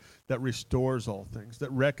things, that restores all things, that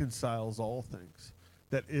reconciles all things,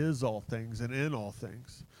 that is all things and in all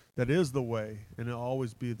things, that is the way and it'll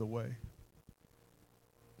always be the way,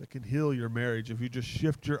 that can heal your marriage if you just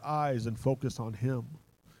shift your eyes and focus on him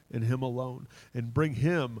and him alone and bring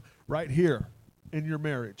him right here in your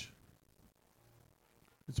marriage.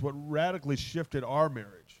 It's what radically shifted our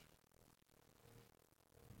marriage,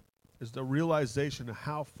 is the realization of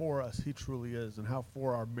how for us he truly is and how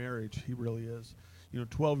for our marriage he really is.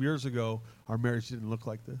 12 years ago, our marriage didn't look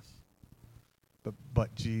like this.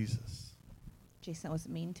 But Jesus. Jason was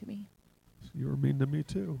mean to me. You were mean to me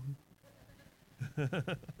too.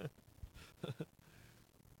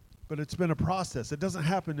 But it's been a process. It doesn't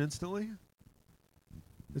happen instantly.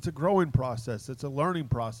 It's a growing process. It's a learning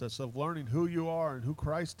process of learning who you are and who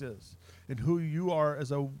Christ is and who you are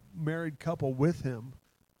as a married couple with him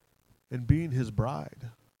and being his bride.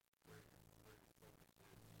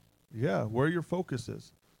 Yeah, where your focus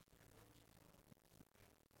is.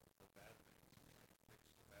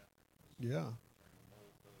 Yeah.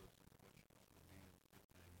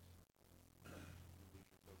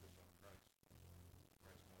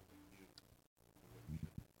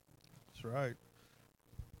 That's right.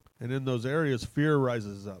 And in those areas, fear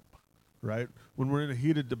rises up. right? When we're in a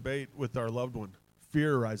heated debate with our loved one,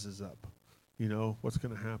 fear rises up. You know, what's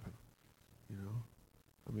going to happen? You know,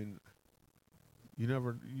 I mean, you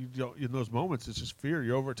don't, in those moments, it's just fear.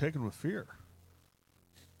 You're overtaken with fear.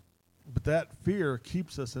 But that fear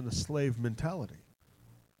keeps us in a slave mentality.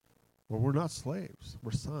 Well, we're not slaves.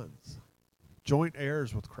 We're sons. Joint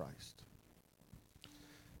heirs with Christ.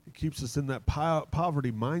 It keeps us in that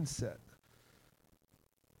poverty mindset.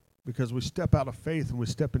 Because we step out of faith and we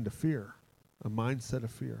step into fear. A mindset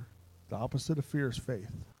of fear. The opposite of fear is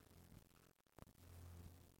faith.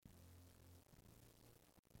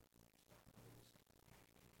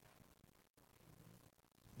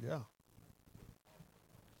 Yeah.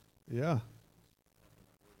 Yeah.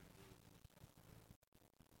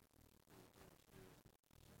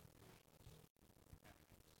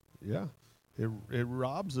 Yeah. It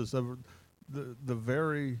robs us of the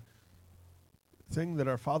very thing that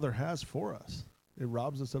our Father has for us. It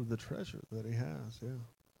robs us of the treasure that he has, yeah.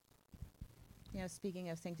 You know, speaking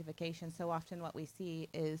of sanctification, so often what we see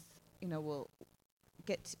is, you know, we'll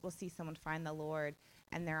see someone find the Lord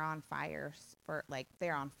and they're on fire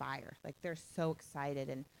they're on fire. Like they're so excited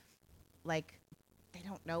and like they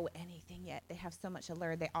don't know anything yet. They have so much to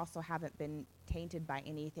learn. They also haven't been tainted by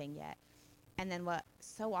anything yet. And then what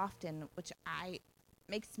so often, which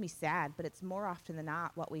makes me sad, but it's more often than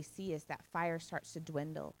not what we see is that fire starts to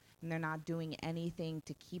dwindle and they're not doing anything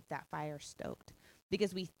to keep that fire stoked.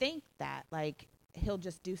 Because we think that, like, he'll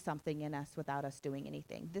just do something in us without us doing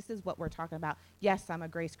anything. This is what we're talking about. Yes, I'm a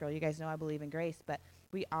grace girl. You guys know I believe in grace, but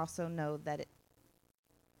we also know that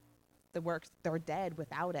the works, they're dead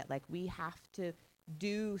without it. Like, we have to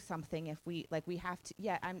do something if we have to,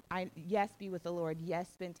 yes, be with the Lord. Yes,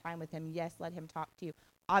 spend time with him. Yes, let him talk to you.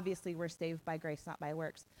 Obviously, we're saved by grace, not by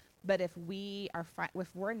works. But if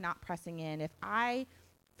if we're not pressing in, if I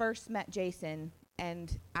first met Jason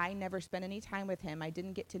and I never spent any time with him, I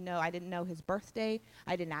didn't know his birthday.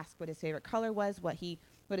 I didn't ask what his favorite color was, what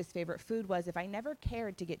his favorite food was. If I never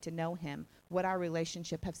cared to get to know him, would our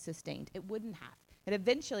relationship have sustained? It wouldn't have. And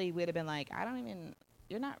eventually we'd have been like, I don't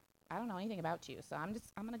know anything about you. So I'm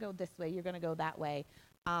going to go this way. You're going to go that way.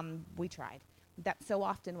 We tried. That's so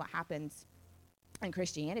often what happens in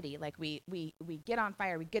Christianity. Like we get on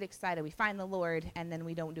fire, we get excited, we find the Lord, and then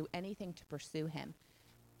we don't do anything to pursue him.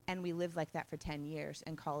 And we live like that for 10 years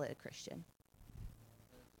and call it a Christian.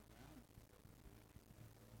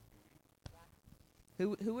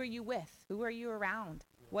 Who are you with? Who are you around?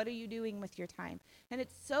 What are you doing with your time? And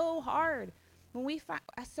it's so hard. When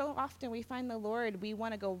so often we find the Lord, we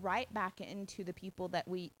want to go right back into the people that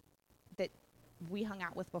we hung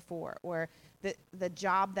out with before, or the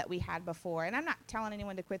job that we had before. And I'm not telling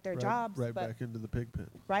anyone to quit their jobs. Right back into the pig pen.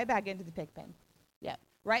 Right back into the pig pen. Yeah.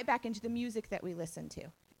 Right back into the music that we listen to.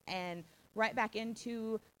 And right back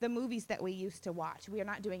into the movies that we used to watch. We are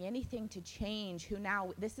not doing anything to change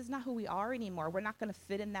this is not who we are anymore. We're not going to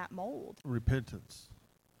fit in that mold. Repentance.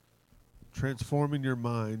 Transforming your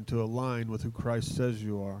mind to align with who Christ says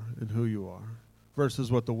you are and who you are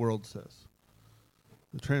versus what the world says.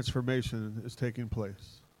 The transformation is taking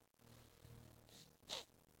place.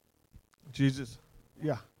 Jesus,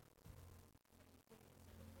 yeah.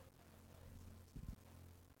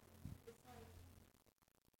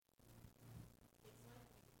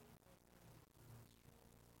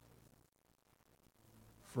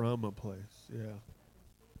 From a place, yeah.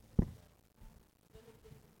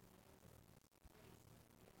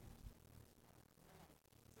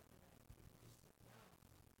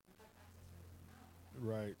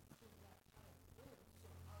 Right.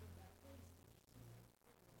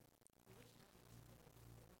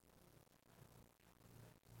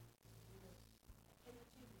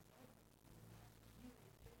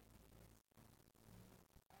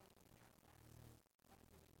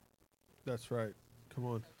 That's right. Come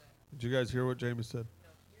on. Did you guys hear what Jamie said?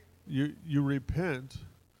 You repent.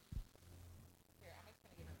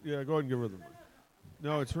 Yeah, go ahead and give her the mic.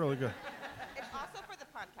 No, it's really good. It's also for the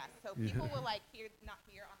podcast, so people will not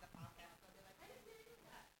hear on the podcast. They'll be like, I didn't hear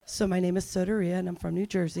that. So my name is Sorcerer, and I'm from New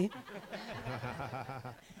Jersey.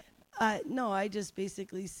 No, I just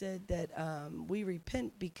basically said that we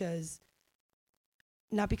repent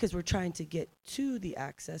not because we're trying to get to the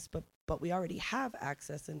access, but we already have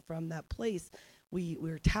access, and from that place,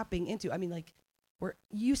 we're tapping into. I mean, like,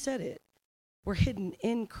 you said it. We're hidden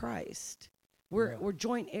in Christ. We're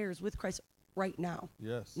joint heirs with Christ right now.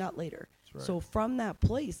 Yes. Not later. That's right. So from that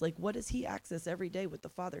place, like, what does he access every day with the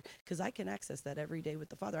Father? Because I can access that every day with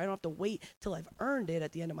the Father. I don't have to wait till I've earned it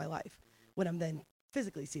at the end of my life when I'm then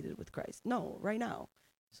physically seated with Christ. No, right now.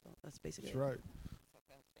 So that's basically That's right.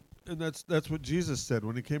 And that's what Jesus said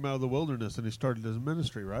when he came out of the wilderness and he started his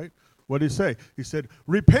ministry, right? What did he say? He said,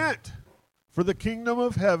 repent, for the kingdom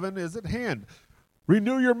of heaven is at hand.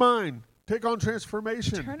 Renew your mind. Take on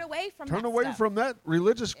transformation. Turn away from Turn that away stuff. from that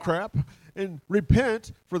religious crap and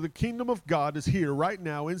repent, for the kingdom of God is here right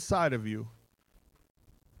now inside of you.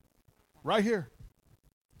 Right here.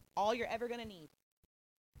 All you're ever going to need.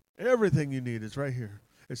 Everything you need is right here.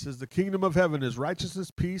 It says the kingdom of heaven is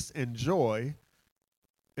righteousness, peace, and joy.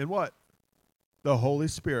 And what? The Holy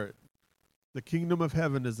Spirit. The kingdom of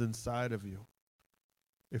heaven is inside of you.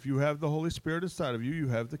 If you have the Holy Spirit inside of you, you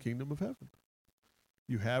have the kingdom of heaven.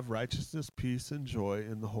 You have righteousness, peace, and joy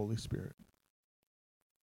in the Holy Spirit.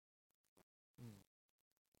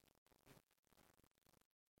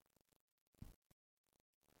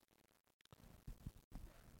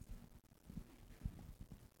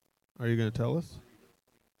 Are you going to tell us?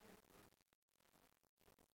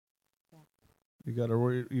 You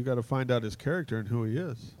got to find out his character and who he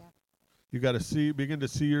is. Yeah. You got to begin to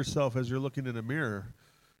see yourself as you're looking in a mirror,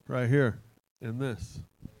 right here, in this.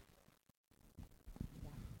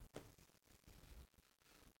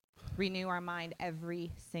 Renew our mind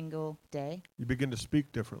every single day. You begin to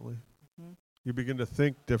speak differently. Mm-hmm. You begin to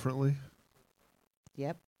think differently.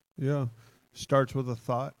 Yep. Yeah. Starts with a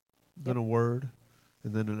thought, then Yep. a word,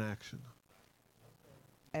 and then an action.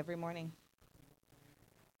 Every morning.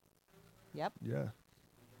 Yep. Yeah.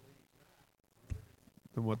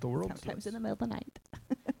 Than what the world Sometimes says. in the middle of the night.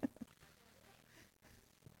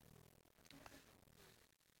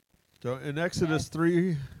 So in Exodus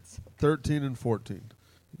 3, 13 and 14.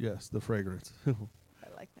 Yes, the fragrance. I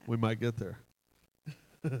like that. We might get there.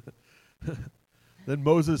 Then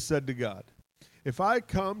Moses said to God, if I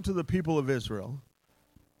come to the people of Israel,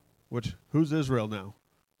 who's Israel now?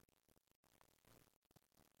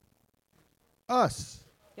 Us.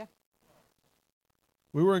 Yeah.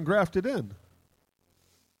 We were engrafted in.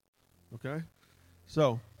 Okay?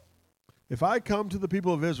 So, if I come to the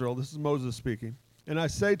people of Israel, this is Moses speaking, and I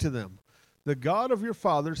say to them, the God of your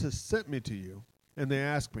fathers has sent me to you, and they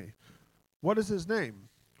ask me, what is his name?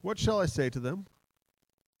 What shall I say to them?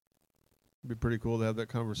 It'd be pretty cool to have that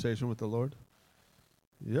conversation with the Lord.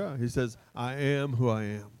 Yeah, he says, I am who I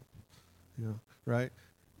am. Yeah, right?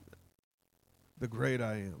 The great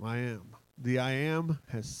I am. I am. The I am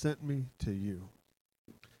has sent me to you.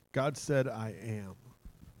 God said, I am.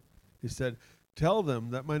 He said, tell them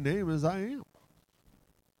that my name is I am.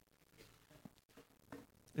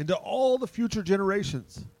 And to all the future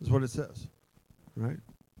generations is what it says, right?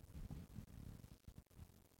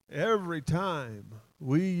 Every time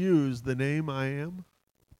we use the name I am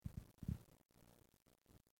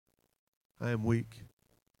weak.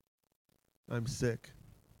 I'm sick.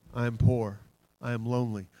 I'm poor. I am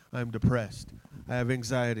lonely. I am depressed. I have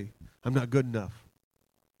anxiety. I'm not good enough.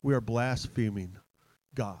 We are blaspheming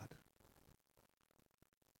God.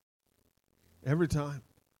 Every time.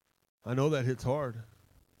 I know that hits hard.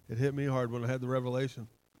 It hit me hard when I had the revelation.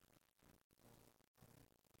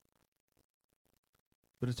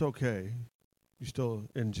 But it's okay. You're still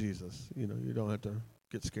in Jesus. You know, you don't have to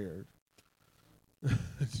get scared.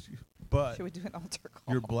 But Should we do an altar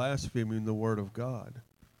call? you're blaspheming the word of God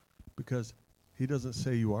because he doesn't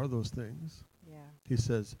say you are those things. Yeah. He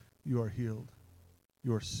says you are healed.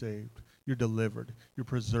 You are saved. You're delivered. You're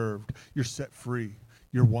preserved. You're set free.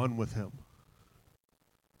 You're one with him.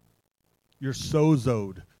 You're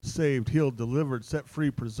sozoed, saved, healed, delivered, set free,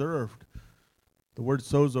 preserved. The word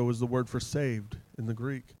sozo is the word for saved in the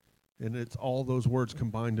Greek. And it's all those words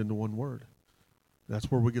combined into one word. That's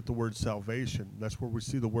where we get the word salvation. That's where we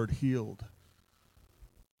see the word healed.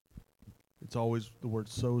 It's always the word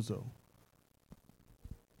sozo.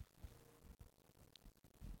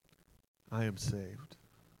 I am saved.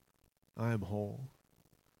 I am whole.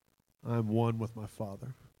 I am one with my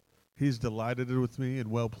Father. He's delighted with me and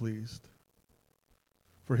well pleased.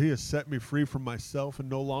 For he has set me free from myself, and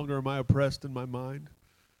no longer am I oppressed in my mind.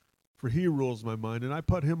 For he rules my mind, and I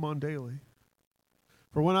put him on daily.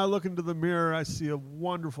 For when I look into the mirror, I see a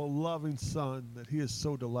wonderful, loving Son that he is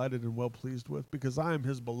so delighted and well pleased with, because I am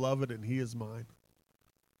his beloved and he is mine.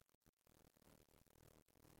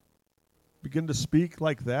 Begin to speak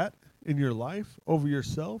like that in your life, over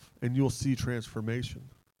yourself, and you'll see transformation.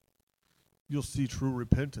 You'll see true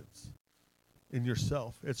repentance in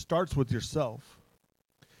yourself. It starts with yourself.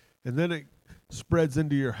 And then it spreads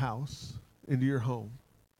into your house, into your home,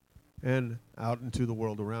 and out into the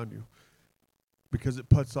world around you. Because it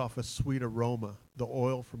puts off a sweet aroma, the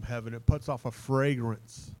oil from heaven. It puts off a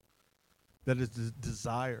fragrance that is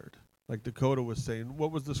desired. Like Dakota was saying.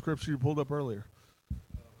 What was the scripture you pulled up earlier?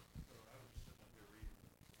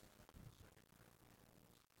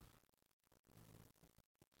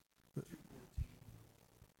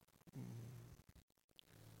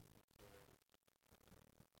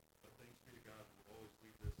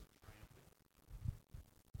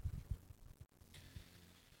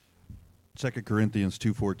 2 Corinthians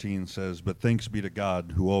 2:14 says, "But thanks be to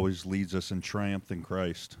God who always leads us in triumph in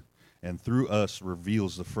Christ, and through us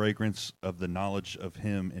reveals the fragrance of the knowledge of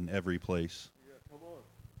him in every place." Yeah, come on.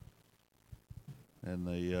 And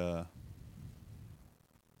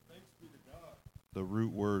the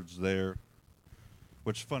root words there,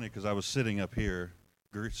 which is funny because I was sitting up here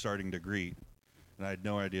starting to greet, and I had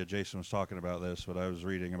no idea Jason was talking about this, but I was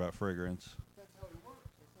reading about fragrance. That's how it works.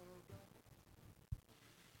 That's how it goes.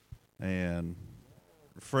 And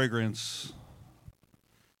fragrance,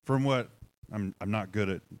 from what I'm not good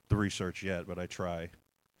at the research yet, but I try.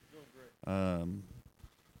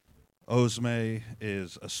 Osme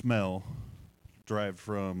is a smell derived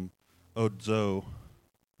from odzo,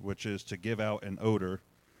 which is to give out an odor,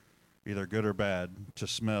 either good or bad,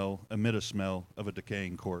 to emit a smell of a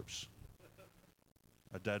decaying corpse,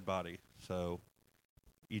 a dead body. So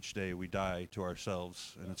each day we die to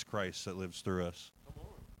ourselves, and it's Christ that lives through us.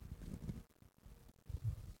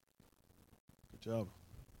 Good job.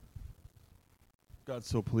 God's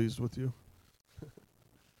so pleased with you.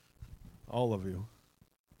 All of you.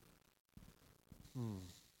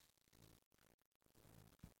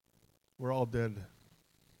 We're all dead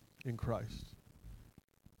in Christ.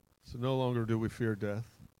 So no longer do we fear death.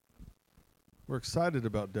 We're excited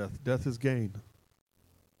about death. Death is gain.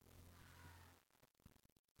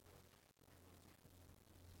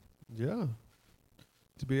 Yeah.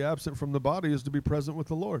 To be absent from the body is to be present with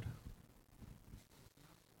the Lord.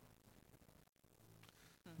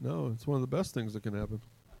 No, it's one of the best things that can happen.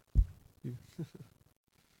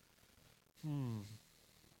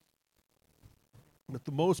 But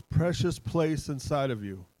the most precious place inside of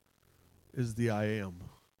you is the I am.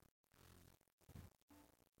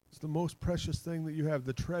 It's the most precious thing that you have.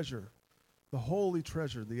 The treasure, the holy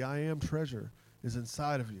treasure, the I am treasure is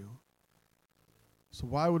inside of you. So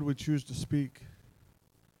why would we choose to speak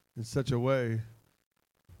in such a way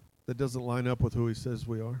that doesn't line up with who he says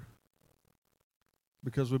we are?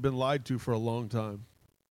 Because we've been lied to for a long time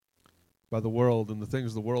by the world and the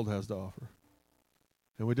things the world has to offer.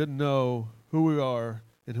 And we didn't know who we are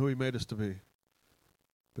and who he made us to be.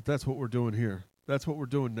 But that's what we're doing here. That's what we're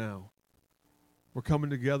doing now. We're coming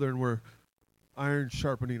together and we're iron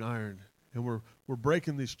sharpening iron. And we're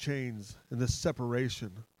breaking these chains and this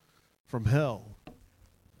separation from hell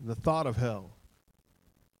and the thought of hell.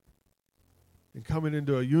 And coming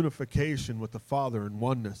into a unification with the Father and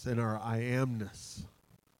oneness in our I amness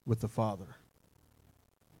with the Father.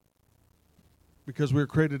 Because we were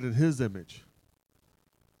created in his image.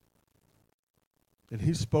 And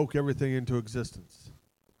he spoke everything into existence.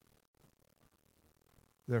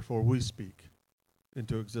 Therefore, we speak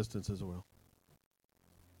into existence as well.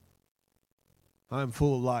 I am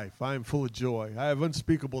full of life. I am full of joy. I have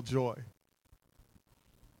unspeakable joy.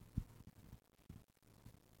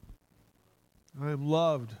 I am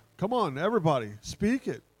loved. Come on, everybody, speak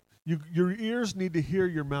it. Your ears need to hear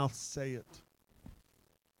your mouth say it.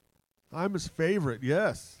 I'm his favorite,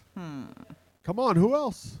 yes. Come on, who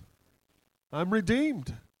else? I'm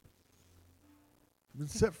redeemed. I've been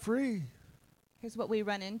set free. Here's what we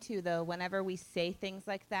run into, though. Whenever we say things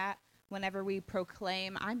like that, whenever we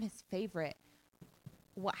proclaim, I'm his favorite,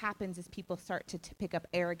 what happens is people start to pick up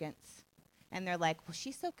arrogance. And they're like, well,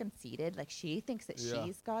 she's so conceited. Like, she thinks that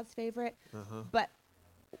she's God's favorite. But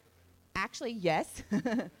actually, yes.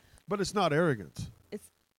 But it's not arrogance.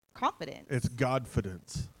 It's confidence. It's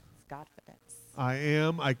Godfidence. It's Godfidence. I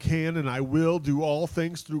am, I can, and I will do all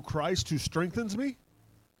things through Christ who strengthens me.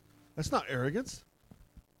 That's not arrogance.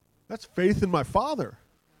 That's faith in my Father.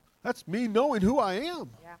 That's me knowing who I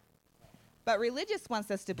am. Yeah. But religious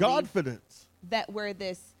wants us to believe Godfidence. that we're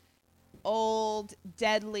this old,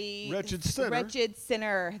 deadly, wretched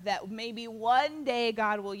sinner, that maybe one day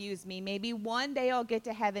God will use me. Maybe one day I'll get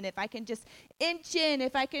to heaven if I can just inch in,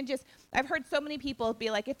 if I can just. I've heard so many people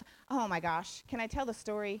be like, oh my gosh, can I tell the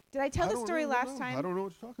story? Did I tell the story last time? I don't know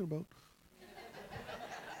what you're talking about.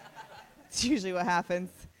 It's usually what happens.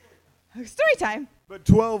 Story time. But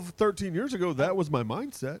 12, 13 years ago, that was my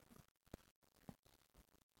mindset.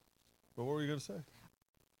 But what were you going to say?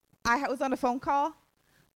 I was on a phone call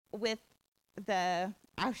with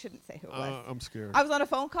I shouldn't say who it was. I'm scared. I was on a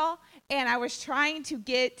phone call, and I was trying to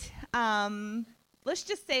get, let's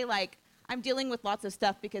just say, like, I'm dealing with lots of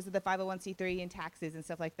stuff because of the 501c3 and taxes and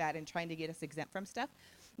stuff like that, and trying to get us exempt from stuff.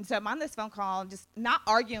 And so I'm on this phone call, just not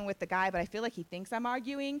arguing with the guy, but I feel like he thinks I'm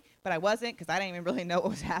arguing, but I wasn't because I didn't even really know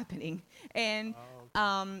what was happening. And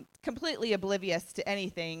completely oblivious to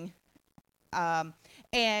anything.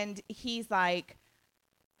 And he's like,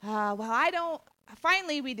 well,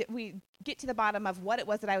 finally we get to the bottom of what it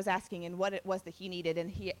was that I was asking and what it was that he needed, and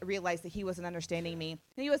he realized that he wasn't understanding me.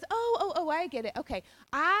 And he goes, oh, I get it. Okay,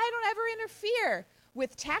 I don't ever interfere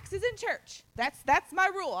with taxes in church. That's my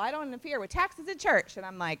rule. I don't interfere with taxes in church. And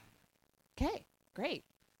I'm like, okay, great.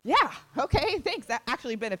 Yeah, okay, thanks. That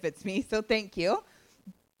actually benefits me, so thank you.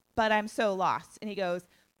 But I'm so lost. And he goes,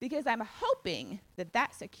 because I'm hoping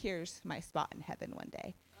that secures my spot in heaven one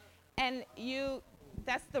day. And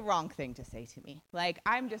that's the wrong thing to say to me. Like,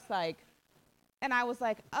 I'm just like, and I was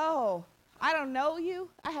like, oh, I don't know you.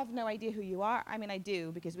 I have no idea who you are. I mean, I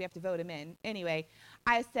do, because we have to vote him in. Anyway,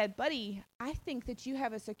 I said, buddy, I think that you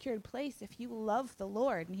have a secured place if you love the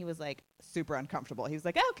Lord. And he was like, super uncomfortable. He was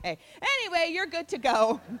like, okay, anyway, you're good to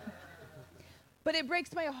go. But it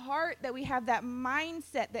breaks my heart that we have that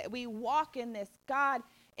mindset, that we walk in this, God,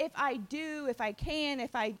 if I can,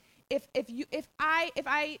 if I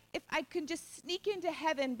can just sneak into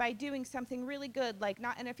heaven by doing something really good, like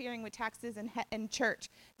not interfering with taxes and church,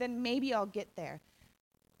 then maybe I'll get there.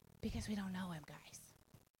 Because we don't know him, guys.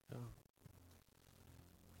 Yeah.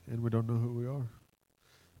 And we don't know who we are.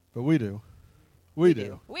 But we do. We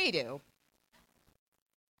do. We do.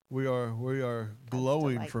 We are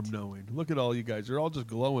glowing from knowing. Look at all you guys. You're all just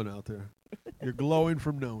glowing out there. You're glowing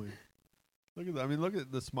from knowing. Look at that. I mean, look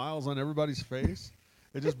at the smiles on everybody's face.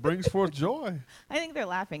 It just brings forth joy. I think they're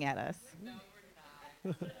laughing at us. No,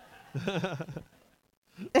 we're not.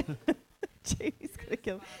 Jamie's going to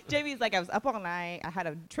kill me. Jamie's like, I was up all night. I had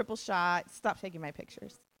a triple shot. Stop taking my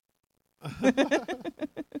pictures.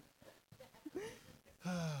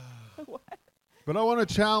 What? But I want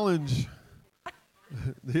to challenge.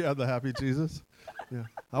 Yeah, the happy Jesus. Yeah.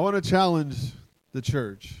 I want to challenge the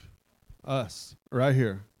church, us, right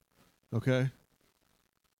here. Okay?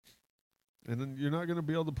 And then you're not going to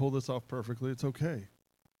be able to pull this off perfectly. It's okay.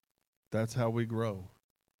 That's how we grow.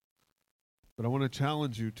 But I want to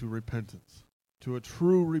challenge you to repentance, to a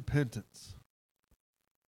true repentance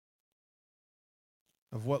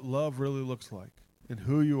of what love really looks like and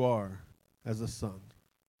who you are as a son.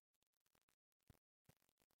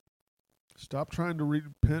 Stop trying to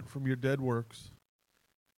repent from your dead works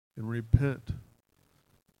and repent.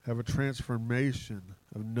 Have a transformation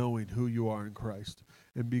of knowing who you are in Christ.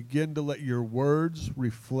 And begin to let your words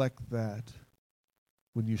reflect that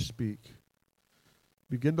when you speak.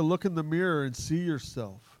 Begin to look in the mirror and see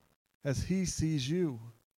yourself as he sees you.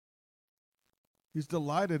 He's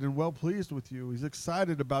delighted and well pleased with you. He's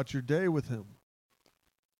excited about your day with him.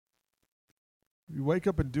 You wake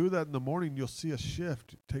up and do that in the morning, you'll see a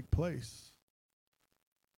shift take place.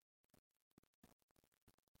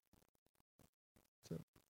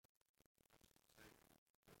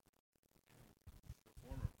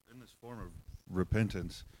 In this form of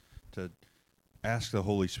repentance, to ask the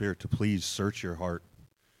Holy Spirit to please search your heart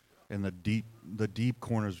and the deep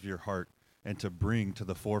corners of your heart, and to bring to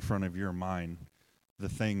the forefront of your mind the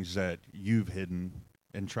things that you've hidden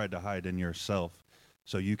and tried to hide in yourself,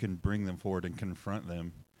 so you can bring them forward and confront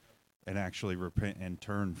them and actually repent and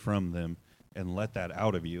turn from them and let that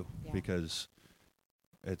out of you. Yeah. Because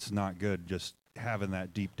it's not good just having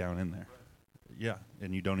that deep down in there. Yeah,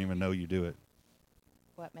 and you don't even know you do it.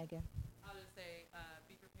 What, Megan? I'll just say,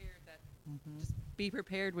 be prepared that just be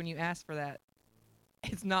prepared when you ask for that.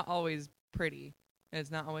 It's not always pretty. And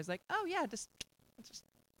it's not always like, oh yeah, just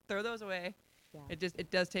throw those away. Yeah.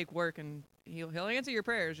 It does take work, and he'll answer your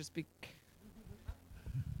prayers. Just be.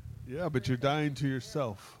 Yeah, but you're dying to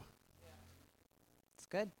yourself. It's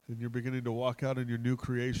good. And you're beginning to walk out in your new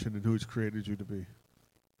creation and who he's created you to be.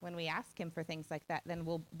 When we ask him for things like that, then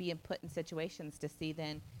we'll be put in situations to see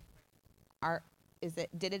then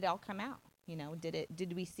did it all come out? You know,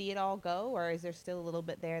 did we see it all go, or is there still a little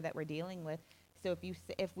bit there that we're dealing with? So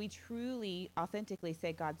if we truly, authentically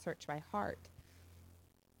say, God, search my heart,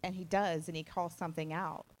 and he does, and he calls something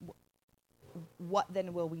out, what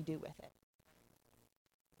then will we do with it?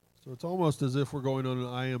 So it's almost as if we're going on an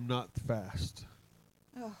I am not fast.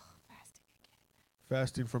 Oh, fasting again.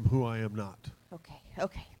 Fasting from who I am not. Okay,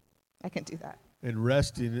 I can do that. And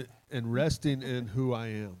resting in who I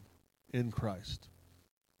am in Christ.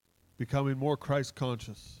 Becoming more Christ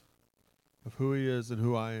conscious of who he is and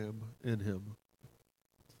who I am in him.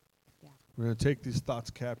 Yeah. We're going to take these thoughts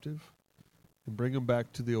captive and bring them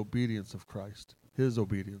back to the obedience of Christ. His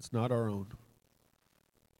obedience, not our own.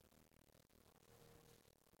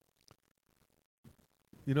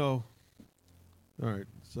 You know, all right,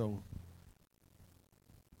 so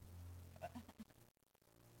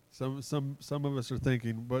some of us are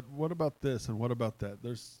thinking, but what about this and what about that?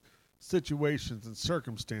 There's situations and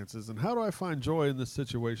circumstances, and how do I find joy in this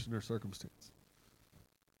situation or circumstance?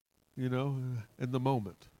 You know, in the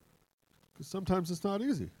moment. Because sometimes it's not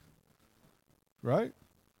easy. Right?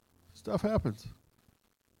 Stuff happens.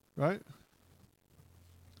 Right?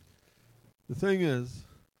 The thing is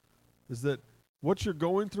that what you're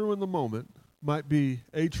going through in the moment might be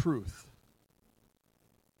a truth.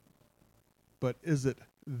 But is it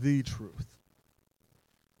the truth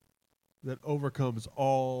that overcomes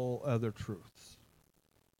all other truths?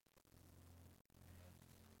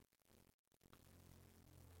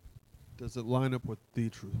 Does it line up with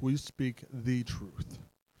the truth? We speak the truth.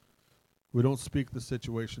 We don't speak the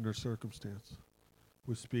situation or circumstance.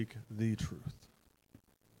 We speak the truth.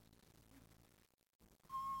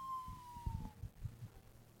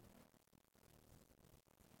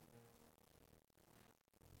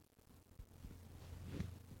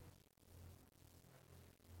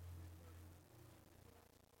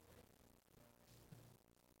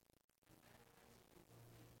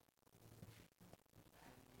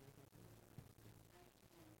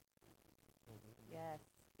 Yes.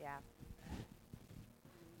 Yeah.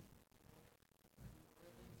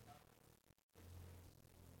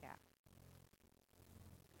 Yeah.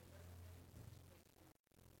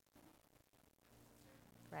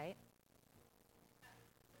 Right?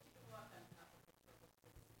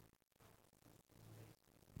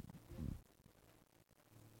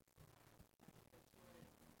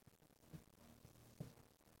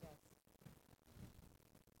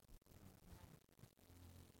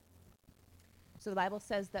 So the Bible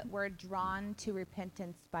says that we're drawn to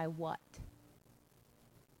repentance by what?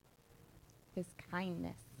 His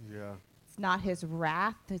kindness. Yeah. It's not his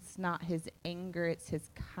wrath. It's not his anger. It's his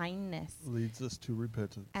kindness. Leads us to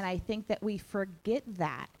repentance. And I think that we forget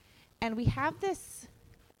that. And we have this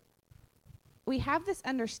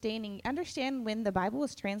understanding. Understand when the Bible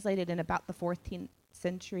was translated in about the 14th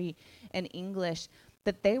century in English,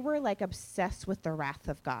 that they were like obsessed with the wrath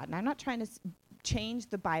of God. And I'm not trying to change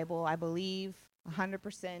the Bible. I believe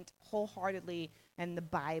 100% wholeheartedly in the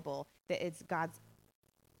Bible that it's God's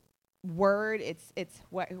word. It's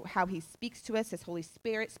how he speaks to us. His Holy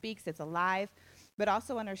Spirit speaks. It's alive. But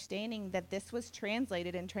also understanding that this was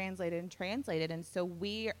translated and translated and translated. And so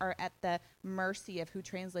we are at the mercy of who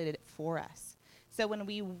translated it for us. So when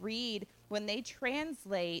we read, when they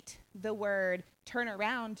translate the word turn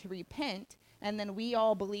around to repent, and then we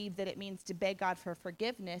all believe that it means to beg God for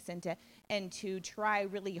forgiveness and to try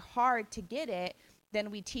really hard to get it,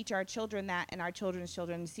 then we teach our children that and our children's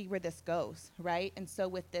children see where this goes, right? And so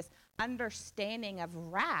with this understanding of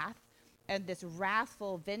wrath and this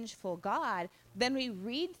wrathful, vengeful God, then we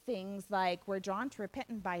read things like we're drawn to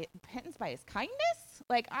repentance by his kindness.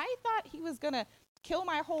 Like, I thought he was going to kill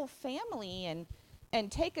my whole family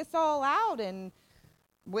and take us all out, and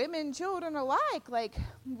women, children alike. Like,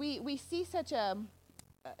 we see such a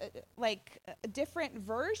different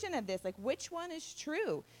version of this. Like, which one is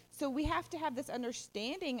true? So we have to have this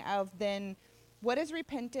understanding of then what is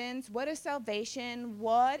repentance, what is salvation,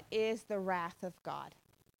 what is the wrath of God.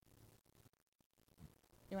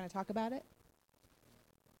 You want to talk about it?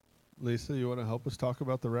 Lisa, you want to help us talk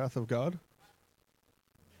about the wrath of God?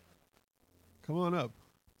 Come on up.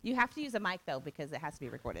 You have to use a mic, though, because it has to be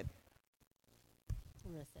recorded.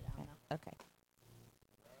 I'm going to sit down now. Okay.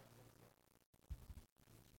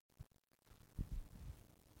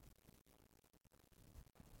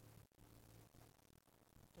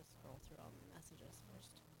 Just scroll through all the messages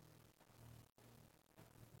first.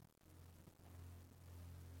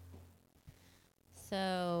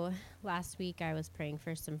 So last week I was praying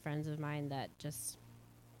for some friends of mine that just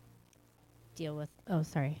deal with, oh,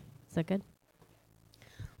 sorry. Is that good?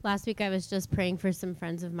 Last week I was just praying for some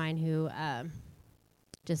friends of mine who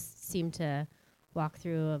just seem to walk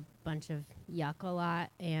through a bunch of yuck a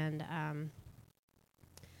lot. And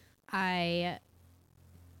I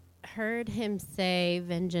heard him say,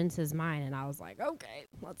 vengeance is mine. And I was like, okay,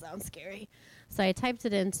 that sounds scary. So I typed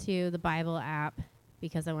it into the Bible app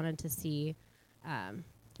because I wanted to see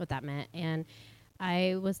what that meant. And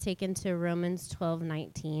I was taken to Romans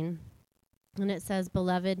 12:19. And it says,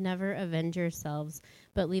 beloved, never avenge yourselves,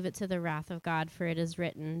 but leave it to the wrath of God, for it is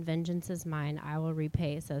written, vengeance is mine, I will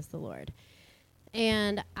repay, says the Lord.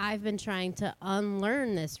 And I've been trying to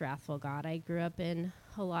unlearn this wrathful God. I grew up in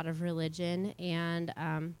a lot of religion, and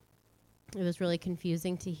it was really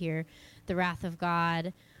confusing to hear the wrath of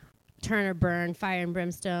God, turn or burn, fire and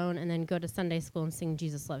brimstone, and then go to Sunday school and sing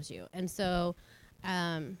Jesus Loves You. And so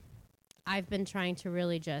I've been trying to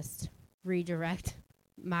really just redirect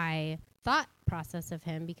my thought process of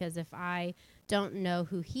him, because if I don't know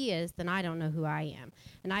who he is, then I don't know who I am.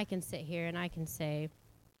 And I can sit here and I can say,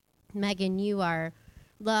 Megan, you are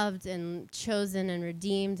loved and chosen and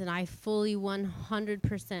redeemed, and I fully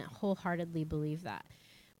 100% wholeheartedly believe that.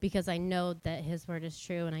 because I know that his word is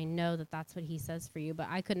true and I know that that's what he says for you, but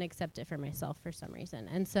I couldn't accept it for myself for some reason.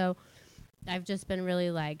 And so I've just been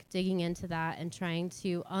really like digging into that and trying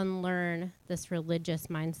to unlearn this religious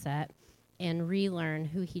mindset and relearn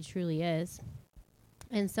who he truly is.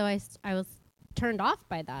 And so I was turned off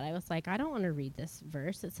by that. I was like, I don't want to read this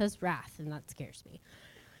verse. It says wrath, and that scares me.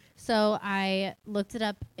 So I looked it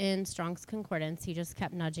up in Strong's Concordance. He just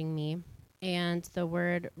kept nudging me. And the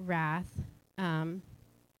word wrath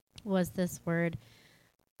was this word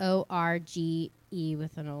O-R-G-E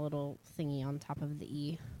with a little thingy on top of the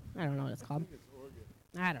E. I don't know what it's called.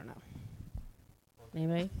 I don't know.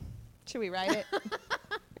 Anybody? Should we write it?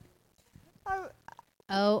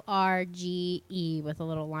 O-R-G-E with a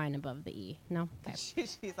little line above the E. No? Okay.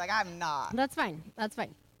 She's like, I'm not. That's fine. That's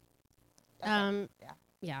fine. Yeah.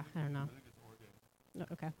 Yeah, I don't know. No,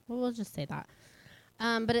 okay. Well, we'll just say that.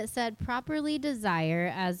 But it said, properly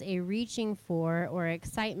desire as a reaching for or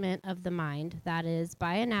excitement of the mind, that is,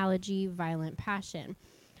 by analogy, violent passion.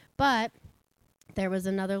 But there was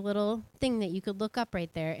another little thing that you could look up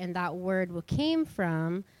right there, and that word came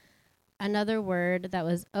from another word that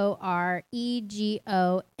was O-R-E-G-O-M-A-I,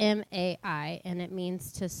 and it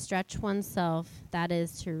means to stretch oneself, that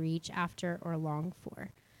is, to reach after or long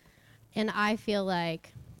for. And I feel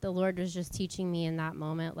like the Lord was just teaching me in that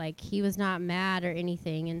moment, like he was not mad or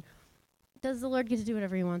anything. And does the Lord get to do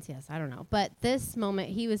whatever he wants? Yes, I don't know. But this moment,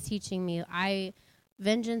 he was teaching me,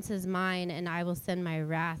 vengeance is mine, and I will send my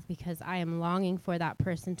wrath because I am longing for that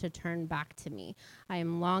person to turn back to me. I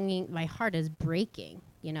am longing, my heart is breaking,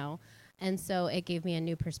 you know. And so it gave me a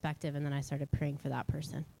new perspective, and then I started praying for that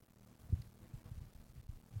person.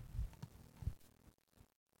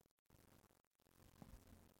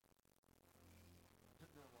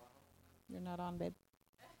 You're not on, babe.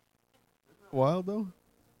 Wild though?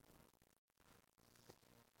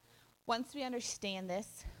 Once we understand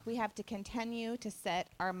this, we have to continue to set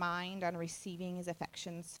our mind on receiving his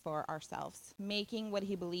affections for ourselves, making what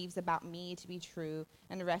he believes about me to be true,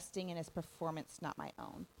 and resting in his performance, not my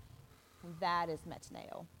own. That is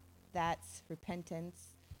metaneo. That's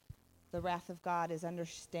repentance. The wrath of God is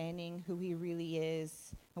understanding who he really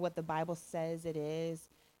is and what the Bible says it is.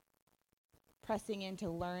 Pressing in to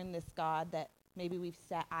learn this God that maybe we've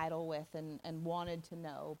sat idle with and wanted to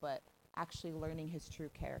know, but actually learning his true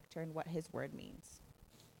character and what his word means.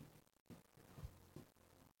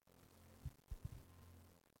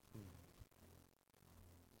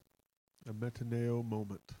 A metaneo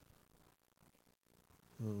moment.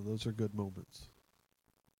 Oh, those are good moments.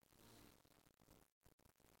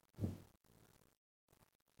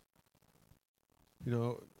 You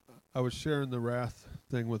know, I was sharing the wrath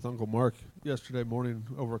thing with Uncle Mark yesterday morning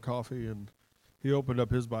over coffee, and he opened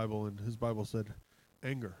up his Bible, and his Bible said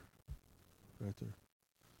anger right there.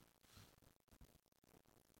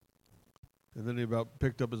 And then he about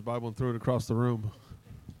picked up his Bible and threw it across the room.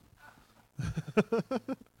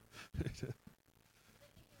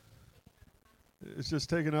 It's just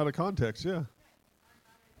taken out of context, yeah.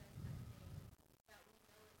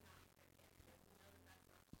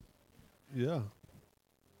 Yeah.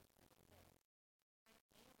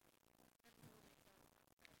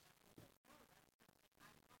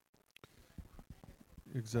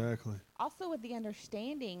 Exactly. Also with the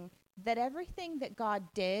understanding that everything that God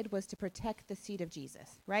did was to protect the seed of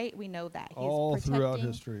Jesus, right? We know that. All throughout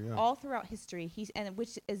history, yeah. All throughout history.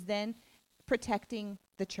 Which is then protecting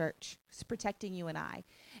the church, protecting you and I.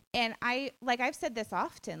 And I've said this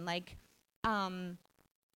often,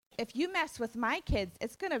 if you mess with my kids,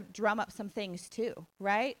 it's going to drum up some things too,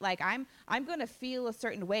 right? Like I'm going to feel a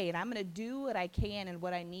certain way, and I'm going to do what I can and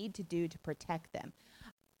what I need to do to protect them.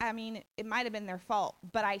 I mean, it might have been their fault,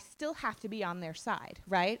 but I still have to be on their side,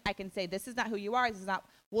 right? I can say, this is not who you are. This is not,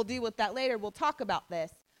 we'll deal with that later. We'll talk about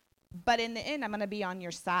this. But in the end, I'm going to be on your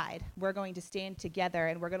side. We're going to stand together,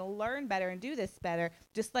 and we're going to learn better and do this better,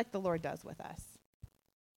 just like the Lord does with us.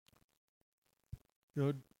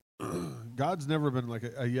 You know, God's never been like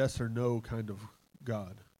a yes or no kind of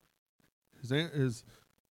God. He's a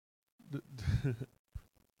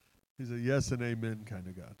yes and amen kind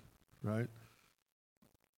of God, right?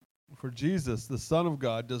 For Jesus, the Son of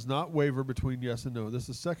God, does not waver between yes and no. This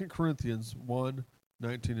is 2 Corinthians 1:19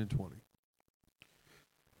 and 20.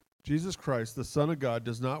 Jesus Christ, the Son of God,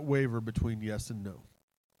 does not waver between yes and no.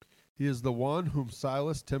 He is the one whom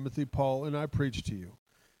Silas, Timothy, Paul, and I preach to you.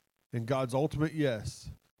 And God's ultimate yes,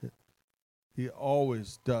 he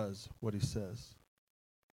always does what he says.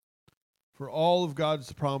 For all of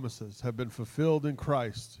God's promises have been fulfilled in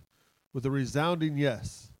Christ with a resounding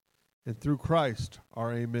yes. And through Christ,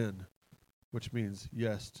 our amen, which means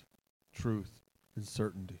yes, truth, and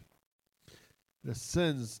certainty. It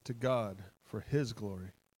ascends to God for his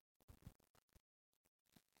glory.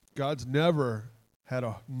 God's never had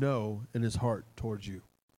a no in his heart towards you.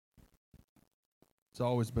 It's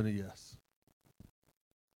always been a yes.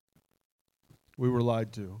 We were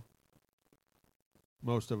lied to.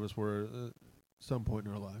 Most of us were at some point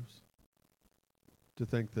in our lives. To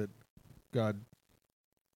think that God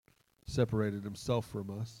separated himself from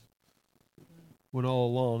us, when all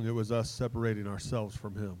along it was us separating ourselves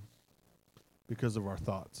from him because of our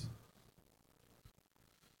thoughts.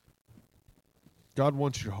 God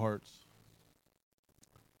wants your hearts.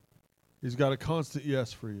 He's got a constant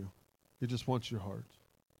yes for you. He just wants your hearts.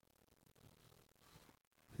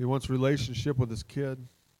 He wants relationship with his kid.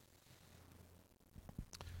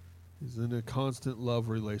 He's in a constant love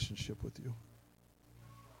relationship with you.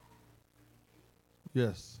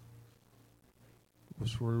 Yes. It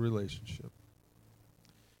was for a relationship.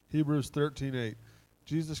 Hebrews 13:8.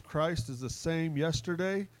 Jesus Christ is the same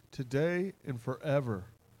yesterday, today, and forever.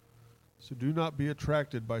 So do not be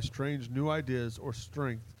attracted by strange new ideas or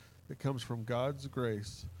strength that comes from God's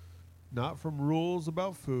grace, not from rules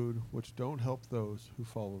about food which don't help those who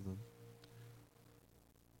follow them.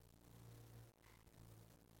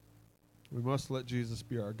 We must let Jesus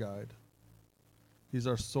be our guide. He's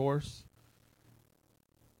our source.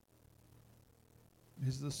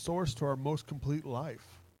 He's the source to our most complete life.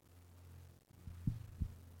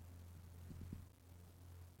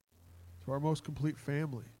 To our most complete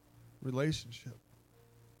family, relationship.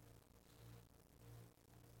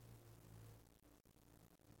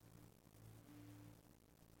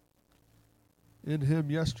 In him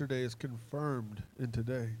yesterday is confirmed in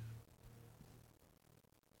today.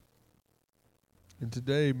 And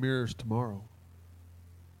today mirrors tomorrow.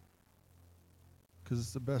 Because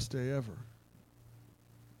it's the best day ever.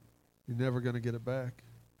 You're never going to get it back.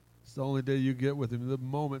 It's the only day you get with him. The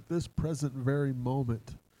moment, this present very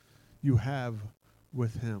moment you have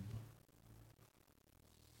with him.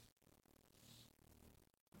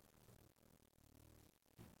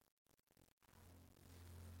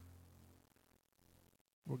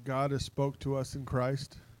 What God has spoke to us in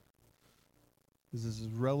Christ is as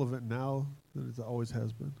relevant now than it always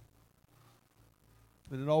has been.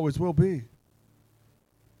 And it always will be.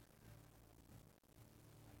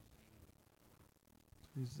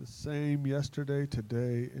 He's the same yesterday,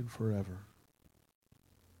 today, and forever.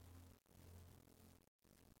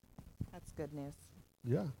 That's good news.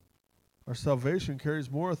 Yeah. Our salvation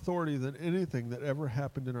carries more authority than anything that ever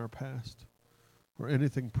happened in our past, or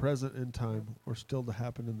anything present in time, or still to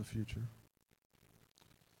happen in the future.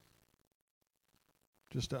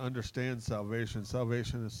 Just to understand salvation.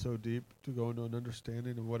 Salvation is so deep to go into an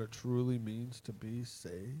understanding of what it truly means to be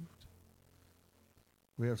saved.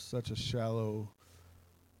 We have such a shallow...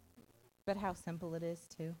 But how simple it is,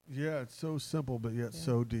 too. Yeah, it's so simple, but yet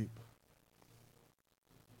so deep.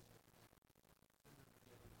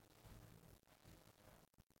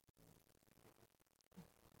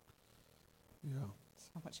 Yeah.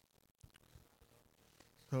 So much.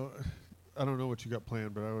 So, I don't know what you got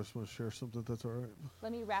planned, but I just want to share something that's all right.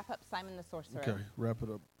 Let me wrap up Simon the Sorcerer. Okay, wrap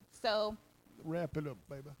it up. So, Wrap it up,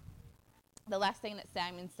 baby. the last thing that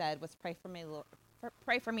Simon said was, "Pray for me, Lord.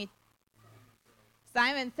 Pray for me."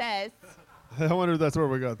 Simon says, I wonder if that's where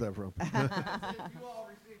we got that from.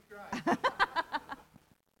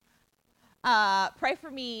 pray for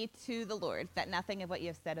me to the Lord that nothing of what you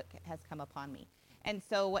have said has come upon me. And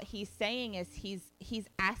so what he's saying is he's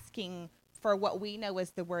asking for what we know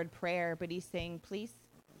as the word prayer, but he's saying, please,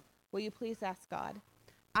 will you please ask God?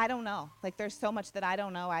 I don't know. Like, there's so much that I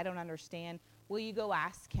don't know. I don't understand. Will you go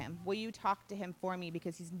ask him? Will you talk to him for me?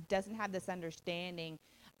 Because he doesn't have this understanding.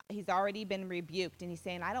 He's already been rebuked, and he's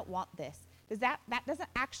saying, I don't want this. That doesn't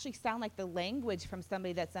actually sound like the language from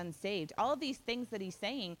somebody that's unsaved. All of these things that he's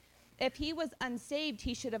saying, if he was unsaved,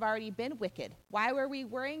 he should have already been wicked. Why were we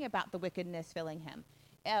worrying about the wickedness filling him?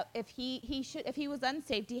 If he was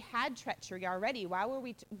unsaved, he had treachery already. Why were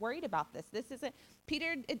we worried about this? This isn't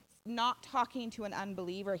Peter. It's not talking to an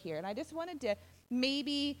unbeliever here. And I just wanted to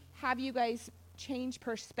maybe have you guys change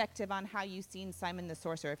perspective on how you've seen Simon the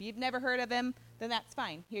Sorcerer. If you've never heard of him, then that's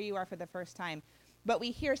fine. Here you are for the first time. But we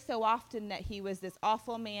hear so often that he was this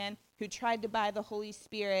awful man who tried to buy the Holy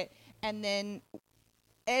Spirit, and then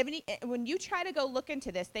when you try to go look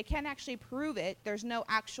into this, they can't actually prove it. There's no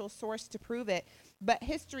actual source to prove it. But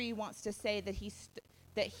history wants to say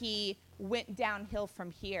that he went downhill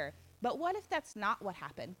from here. But what if that's not what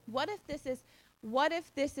happened? What if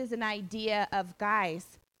this is an idea of, guys,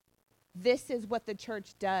 this is what the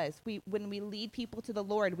church does. When we lead people to the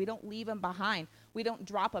Lord, we don't leave them behind. We don't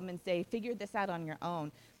drop them and say, figure this out on your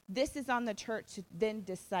own. This is on the church to then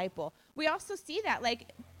disciple. We also see that,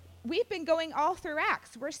 like, we've been going all through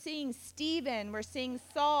Acts. We're seeing Stephen. We're seeing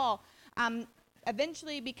Saul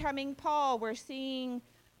eventually becoming Paul. We're seeing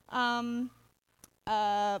Philip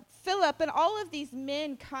and all of these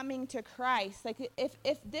men coming to Christ. Like,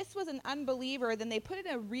 if this was an unbeliever, then they put it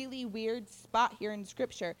in a really weird spot here in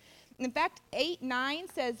Scripture. In fact,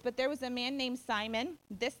 8:9 says, but there was a man named Simon,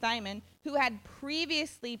 who had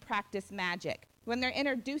previously practiced magic. When they're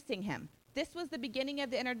introducing him, this was the beginning of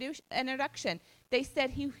the introduction. They said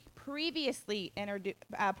he previously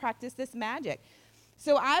practiced this magic.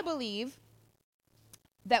 So I believe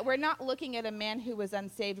that we're not looking at a man who was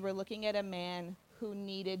unsaved. We're looking at a man who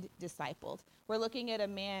needed discipled. We're looking at a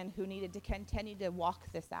man who needed to continue to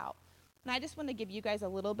walk this out. And I just want to give you guys a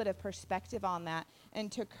little bit of perspective on that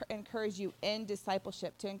and to encourage you in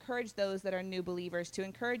discipleship, to encourage those that are new believers, to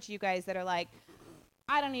encourage you guys that are like,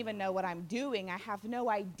 I don't even know what I'm doing. I have no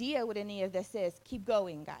idea what any of this is. Keep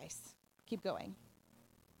going, guys. Keep going.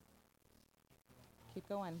 Keep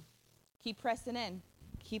going. Keep pressing in.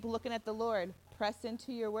 Keep looking at the Lord. Press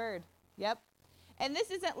into your word. Yep. And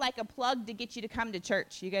this isn't like a plug to get you to come to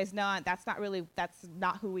church. You guys know that's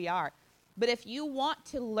not who we are. But if you want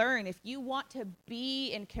to learn, if you want to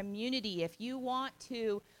be in community, if you want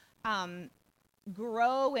to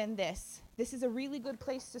grow in this is a really good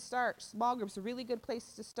place to start. Small groups, a really good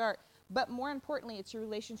place to start. But more importantly, it's your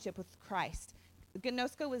relationship with Christ.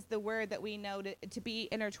 Gnosko is the word that we know to be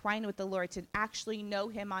intertwined with the Lord, to actually know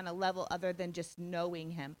him on a level other than just knowing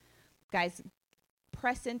him. Guys,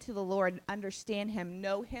 press into the Lord, understand him,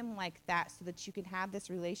 know him like that so that you can have this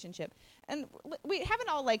relationship. And we haven't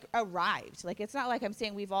all like arrived. Like, it's not like I'm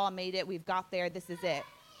saying we've all made it, we've got there, this is it.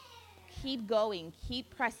 Keep going, keep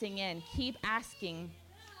pressing in, keep asking,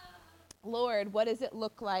 Lord, what does it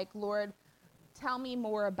look like? Lord, tell me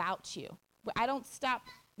more about you. I don't stop.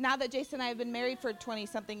 Now that Jason and I have been married for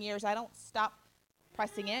 20-something years, I don't stop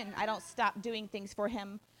pressing in. I don't stop doing things for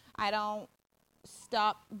him. I don't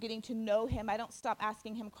stop getting to know him. I don't stop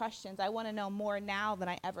asking him questions. I want to know more now than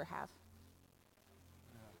I ever have.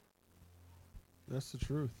 That's the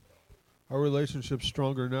truth. Our relationship's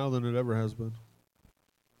stronger now than it ever has been.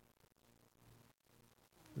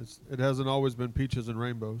 It hasn't always been peaches and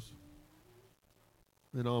rainbows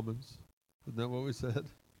and almonds. Isn't that what we said?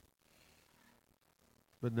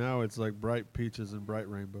 But now it's like bright peaches and bright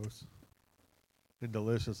rainbows and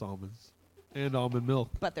delicious almonds and almond milk.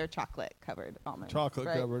 But they're chocolate-covered almonds.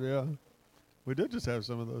 Chocolate-covered, yeah. We did just have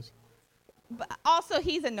some of those. But also,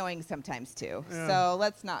 he's annoying sometimes, too. Yeah. So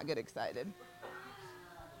let's not get excited.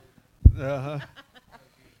 Well,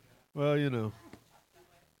 you know.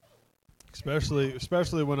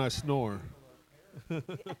 Especially when I snore. That's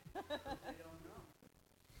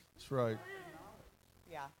right.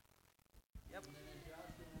 Yeah. Yep.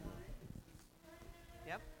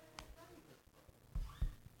 Yep.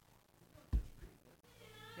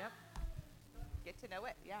 Yep. Get to know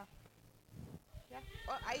it. Yeah. Yeah.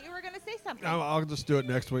 Well, you were going to say something. I'll just do it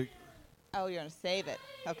next week. Oh, you're going to save it.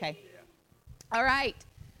 Okay. All right.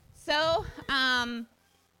 So,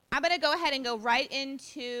 I'm going to go ahead and go right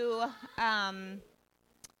into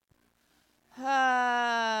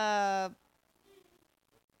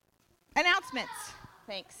announcements.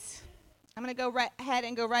 Thanks. I'm going to go ahead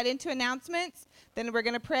and go right into announcements. Then we're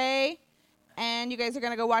going to pray, and you guys are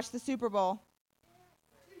going to go watch the Super Bowl.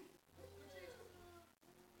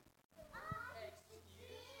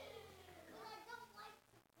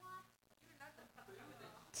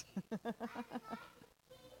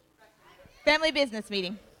 Family business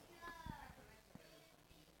meeting.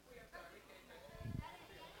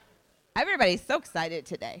 Everybody's so excited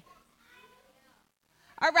today.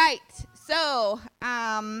 All right, so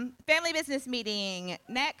family business meeting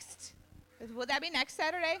next. Would that be next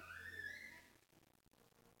Saturday?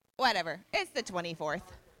 Whatever. It's the 24th.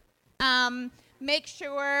 Make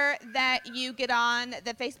sure that you get on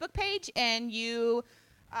the Facebook page and you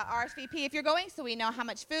RSVP if you're going, so we know how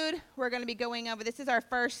much food we're going to be going over. This is our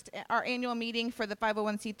annual meeting for the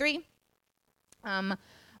 501c3.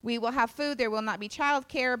 We will have food. There will not be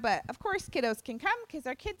childcare, but of course kiddos can come because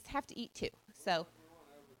our kids have to eat too. So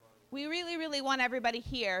we really, really want everybody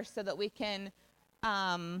here so that we can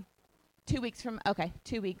 2 weeks,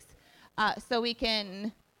 so we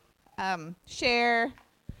can share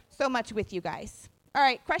so much with you guys. All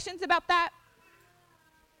right, questions about that?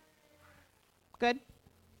 Good?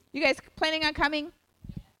 You guys planning on coming?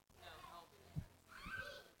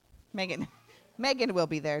 Megan will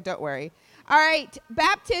be there. Don't worry. All right.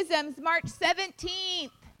 Baptisms, March 17th.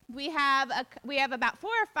 We have about 4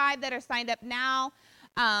 or 5 that are signed up now.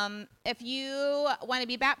 If you want to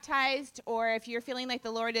be baptized, or if you're feeling like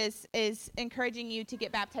the Lord is encouraging you to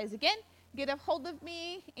get baptized again, get a hold of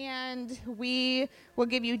me, and we will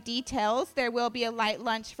give you details. There will be a light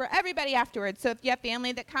lunch for everybody afterwards. So if you have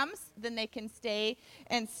family that comes, then they can stay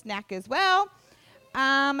and snack as well.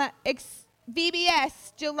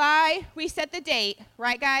 VBS, July, we set the date,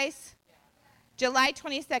 right, guys? July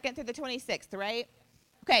 22nd through the 26th, right?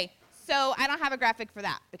 Okay, so I don't have a graphic for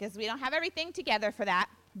that because we don't have everything together for that.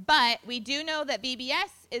 But we do know that VBS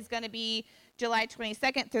is going to be July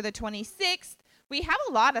 22nd through the 26th. We have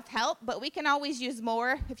a lot of help, but we can always use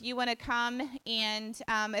more if you want to come. And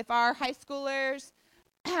if our high schoolers,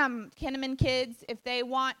 Kinnaman kids, if they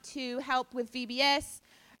want to help with VBS,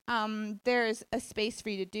 there's a space for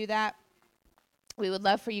you to do that. We would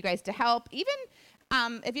love for you guys to help. Even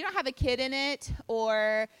if you don't have a kid in it,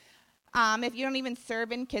 or if you don't even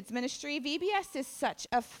serve in kids ministry, VBS is such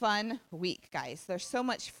a fun week, guys. There's so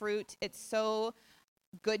much fruit. It's so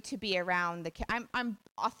good to be around the kids. I'm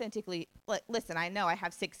authentically, listen, I know I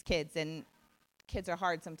have 6 kids, and kids are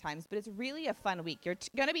hard sometimes, but it's really a fun week. You're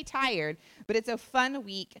going to be tired, but it's a fun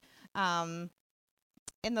week. And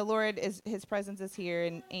the Lord, his presence is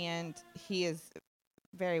here, and he is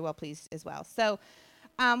very well pleased as well. So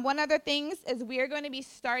one other thing is we are going to be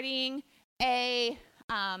starting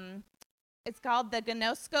it's called the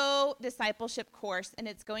Gnosko Discipleship Course, and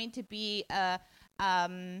it's going to be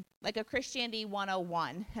like a Christianity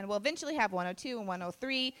 101. And we'll eventually have 102 and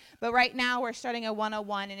 103, but right now we're starting a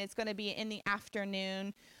 101, and it's going to be in the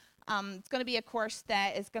afternoon. It's going to be a course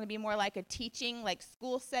that is going to be more like a teaching, like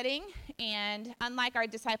school setting, and unlike our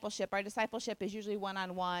discipleship is usually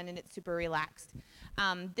one-on-one, and it's super relaxed.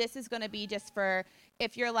 This is going to be just for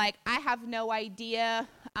if you're like, I have no idea,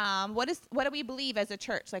 what do we believe as a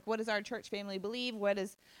church? Like, what does our church family believe? What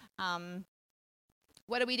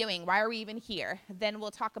are we doing? Why are we even here? Then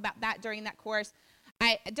we'll talk about that during that course.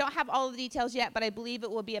 I don't have all of the details yet, but I believe it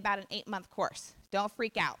will be about an 8-month course. Don't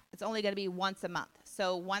freak out. It's only going to be once a month.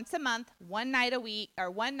 So once a month, one night a week, or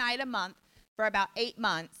one night a month for about 8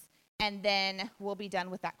 months, and then we'll be done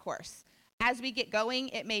with that course. As we get going,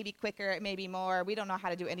 it may be quicker, it may be more. We don't know how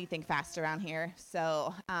to do anything fast around here.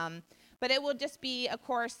 So, but it will just be a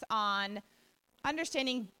course on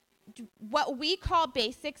understanding what we call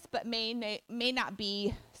basics, but may not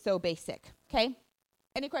be so basic. Okay?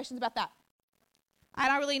 Any questions about that? I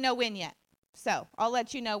don't really know when yet, so I'll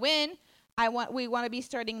let you know when. We want to be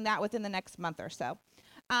starting that within the next month or so.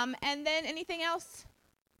 And then anything else?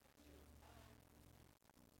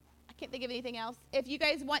 I can't think of anything else. If you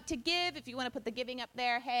guys want to give, if you want to put the giving up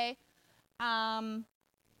there, hey.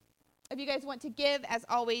 If you guys want to give, as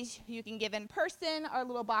always, you can give in person. Our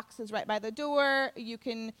little box is right by the door. You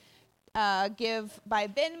can give by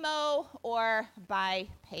Venmo or by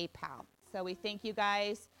PayPal. So we thank you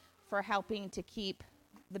guys for helping to keep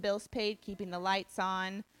the bills paid, keeping the lights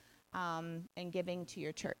on, and giving to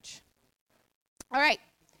your church. All right.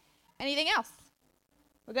 Anything else?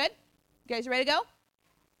 We're good? You guys ready to go?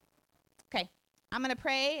 Okay. I'm going to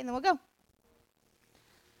pray, and then we'll go.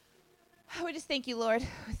 We just thank you, Lord.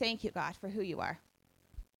 Thank you, God, for who you are.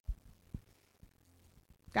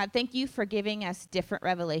 God, thank you for giving us different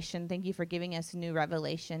revelation. Thank you for giving us new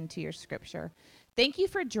revelation to your scripture. Thank you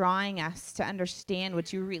for drawing us to understand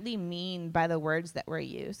what you really mean by the words that were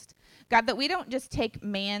used. God, that we don't just take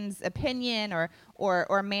man's opinion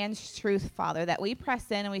or man's truth, Father, that we press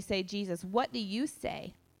in and we say, Jesus, what do you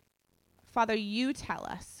say? Father, you tell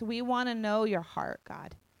us. We want to know your heart,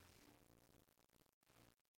 God.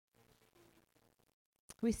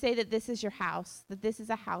 We say that this is your house, that this is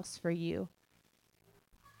a house for you.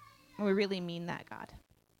 And we really mean that, God.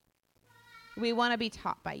 We want to be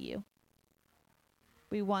taught by you.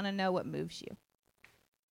 We want to know what moves you.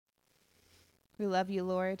 We love you,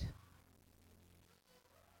 Lord.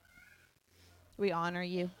 We honor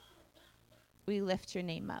you. We lift your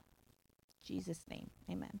name up. In Jesus' name,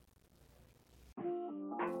 amen.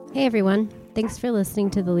 Hey everyone, thanks for listening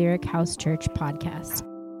to the Lyric House Church podcast.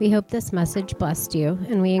 We hope this message blessed you,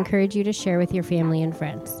 and we encourage you to share with your family and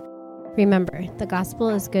friends. Remember, the gospel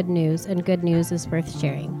is good news, and good news is worth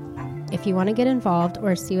sharing. If you want to get involved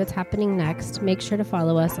or see what's happening next, make sure to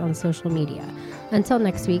follow us on social media. Until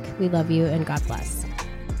next week, we love you and God bless.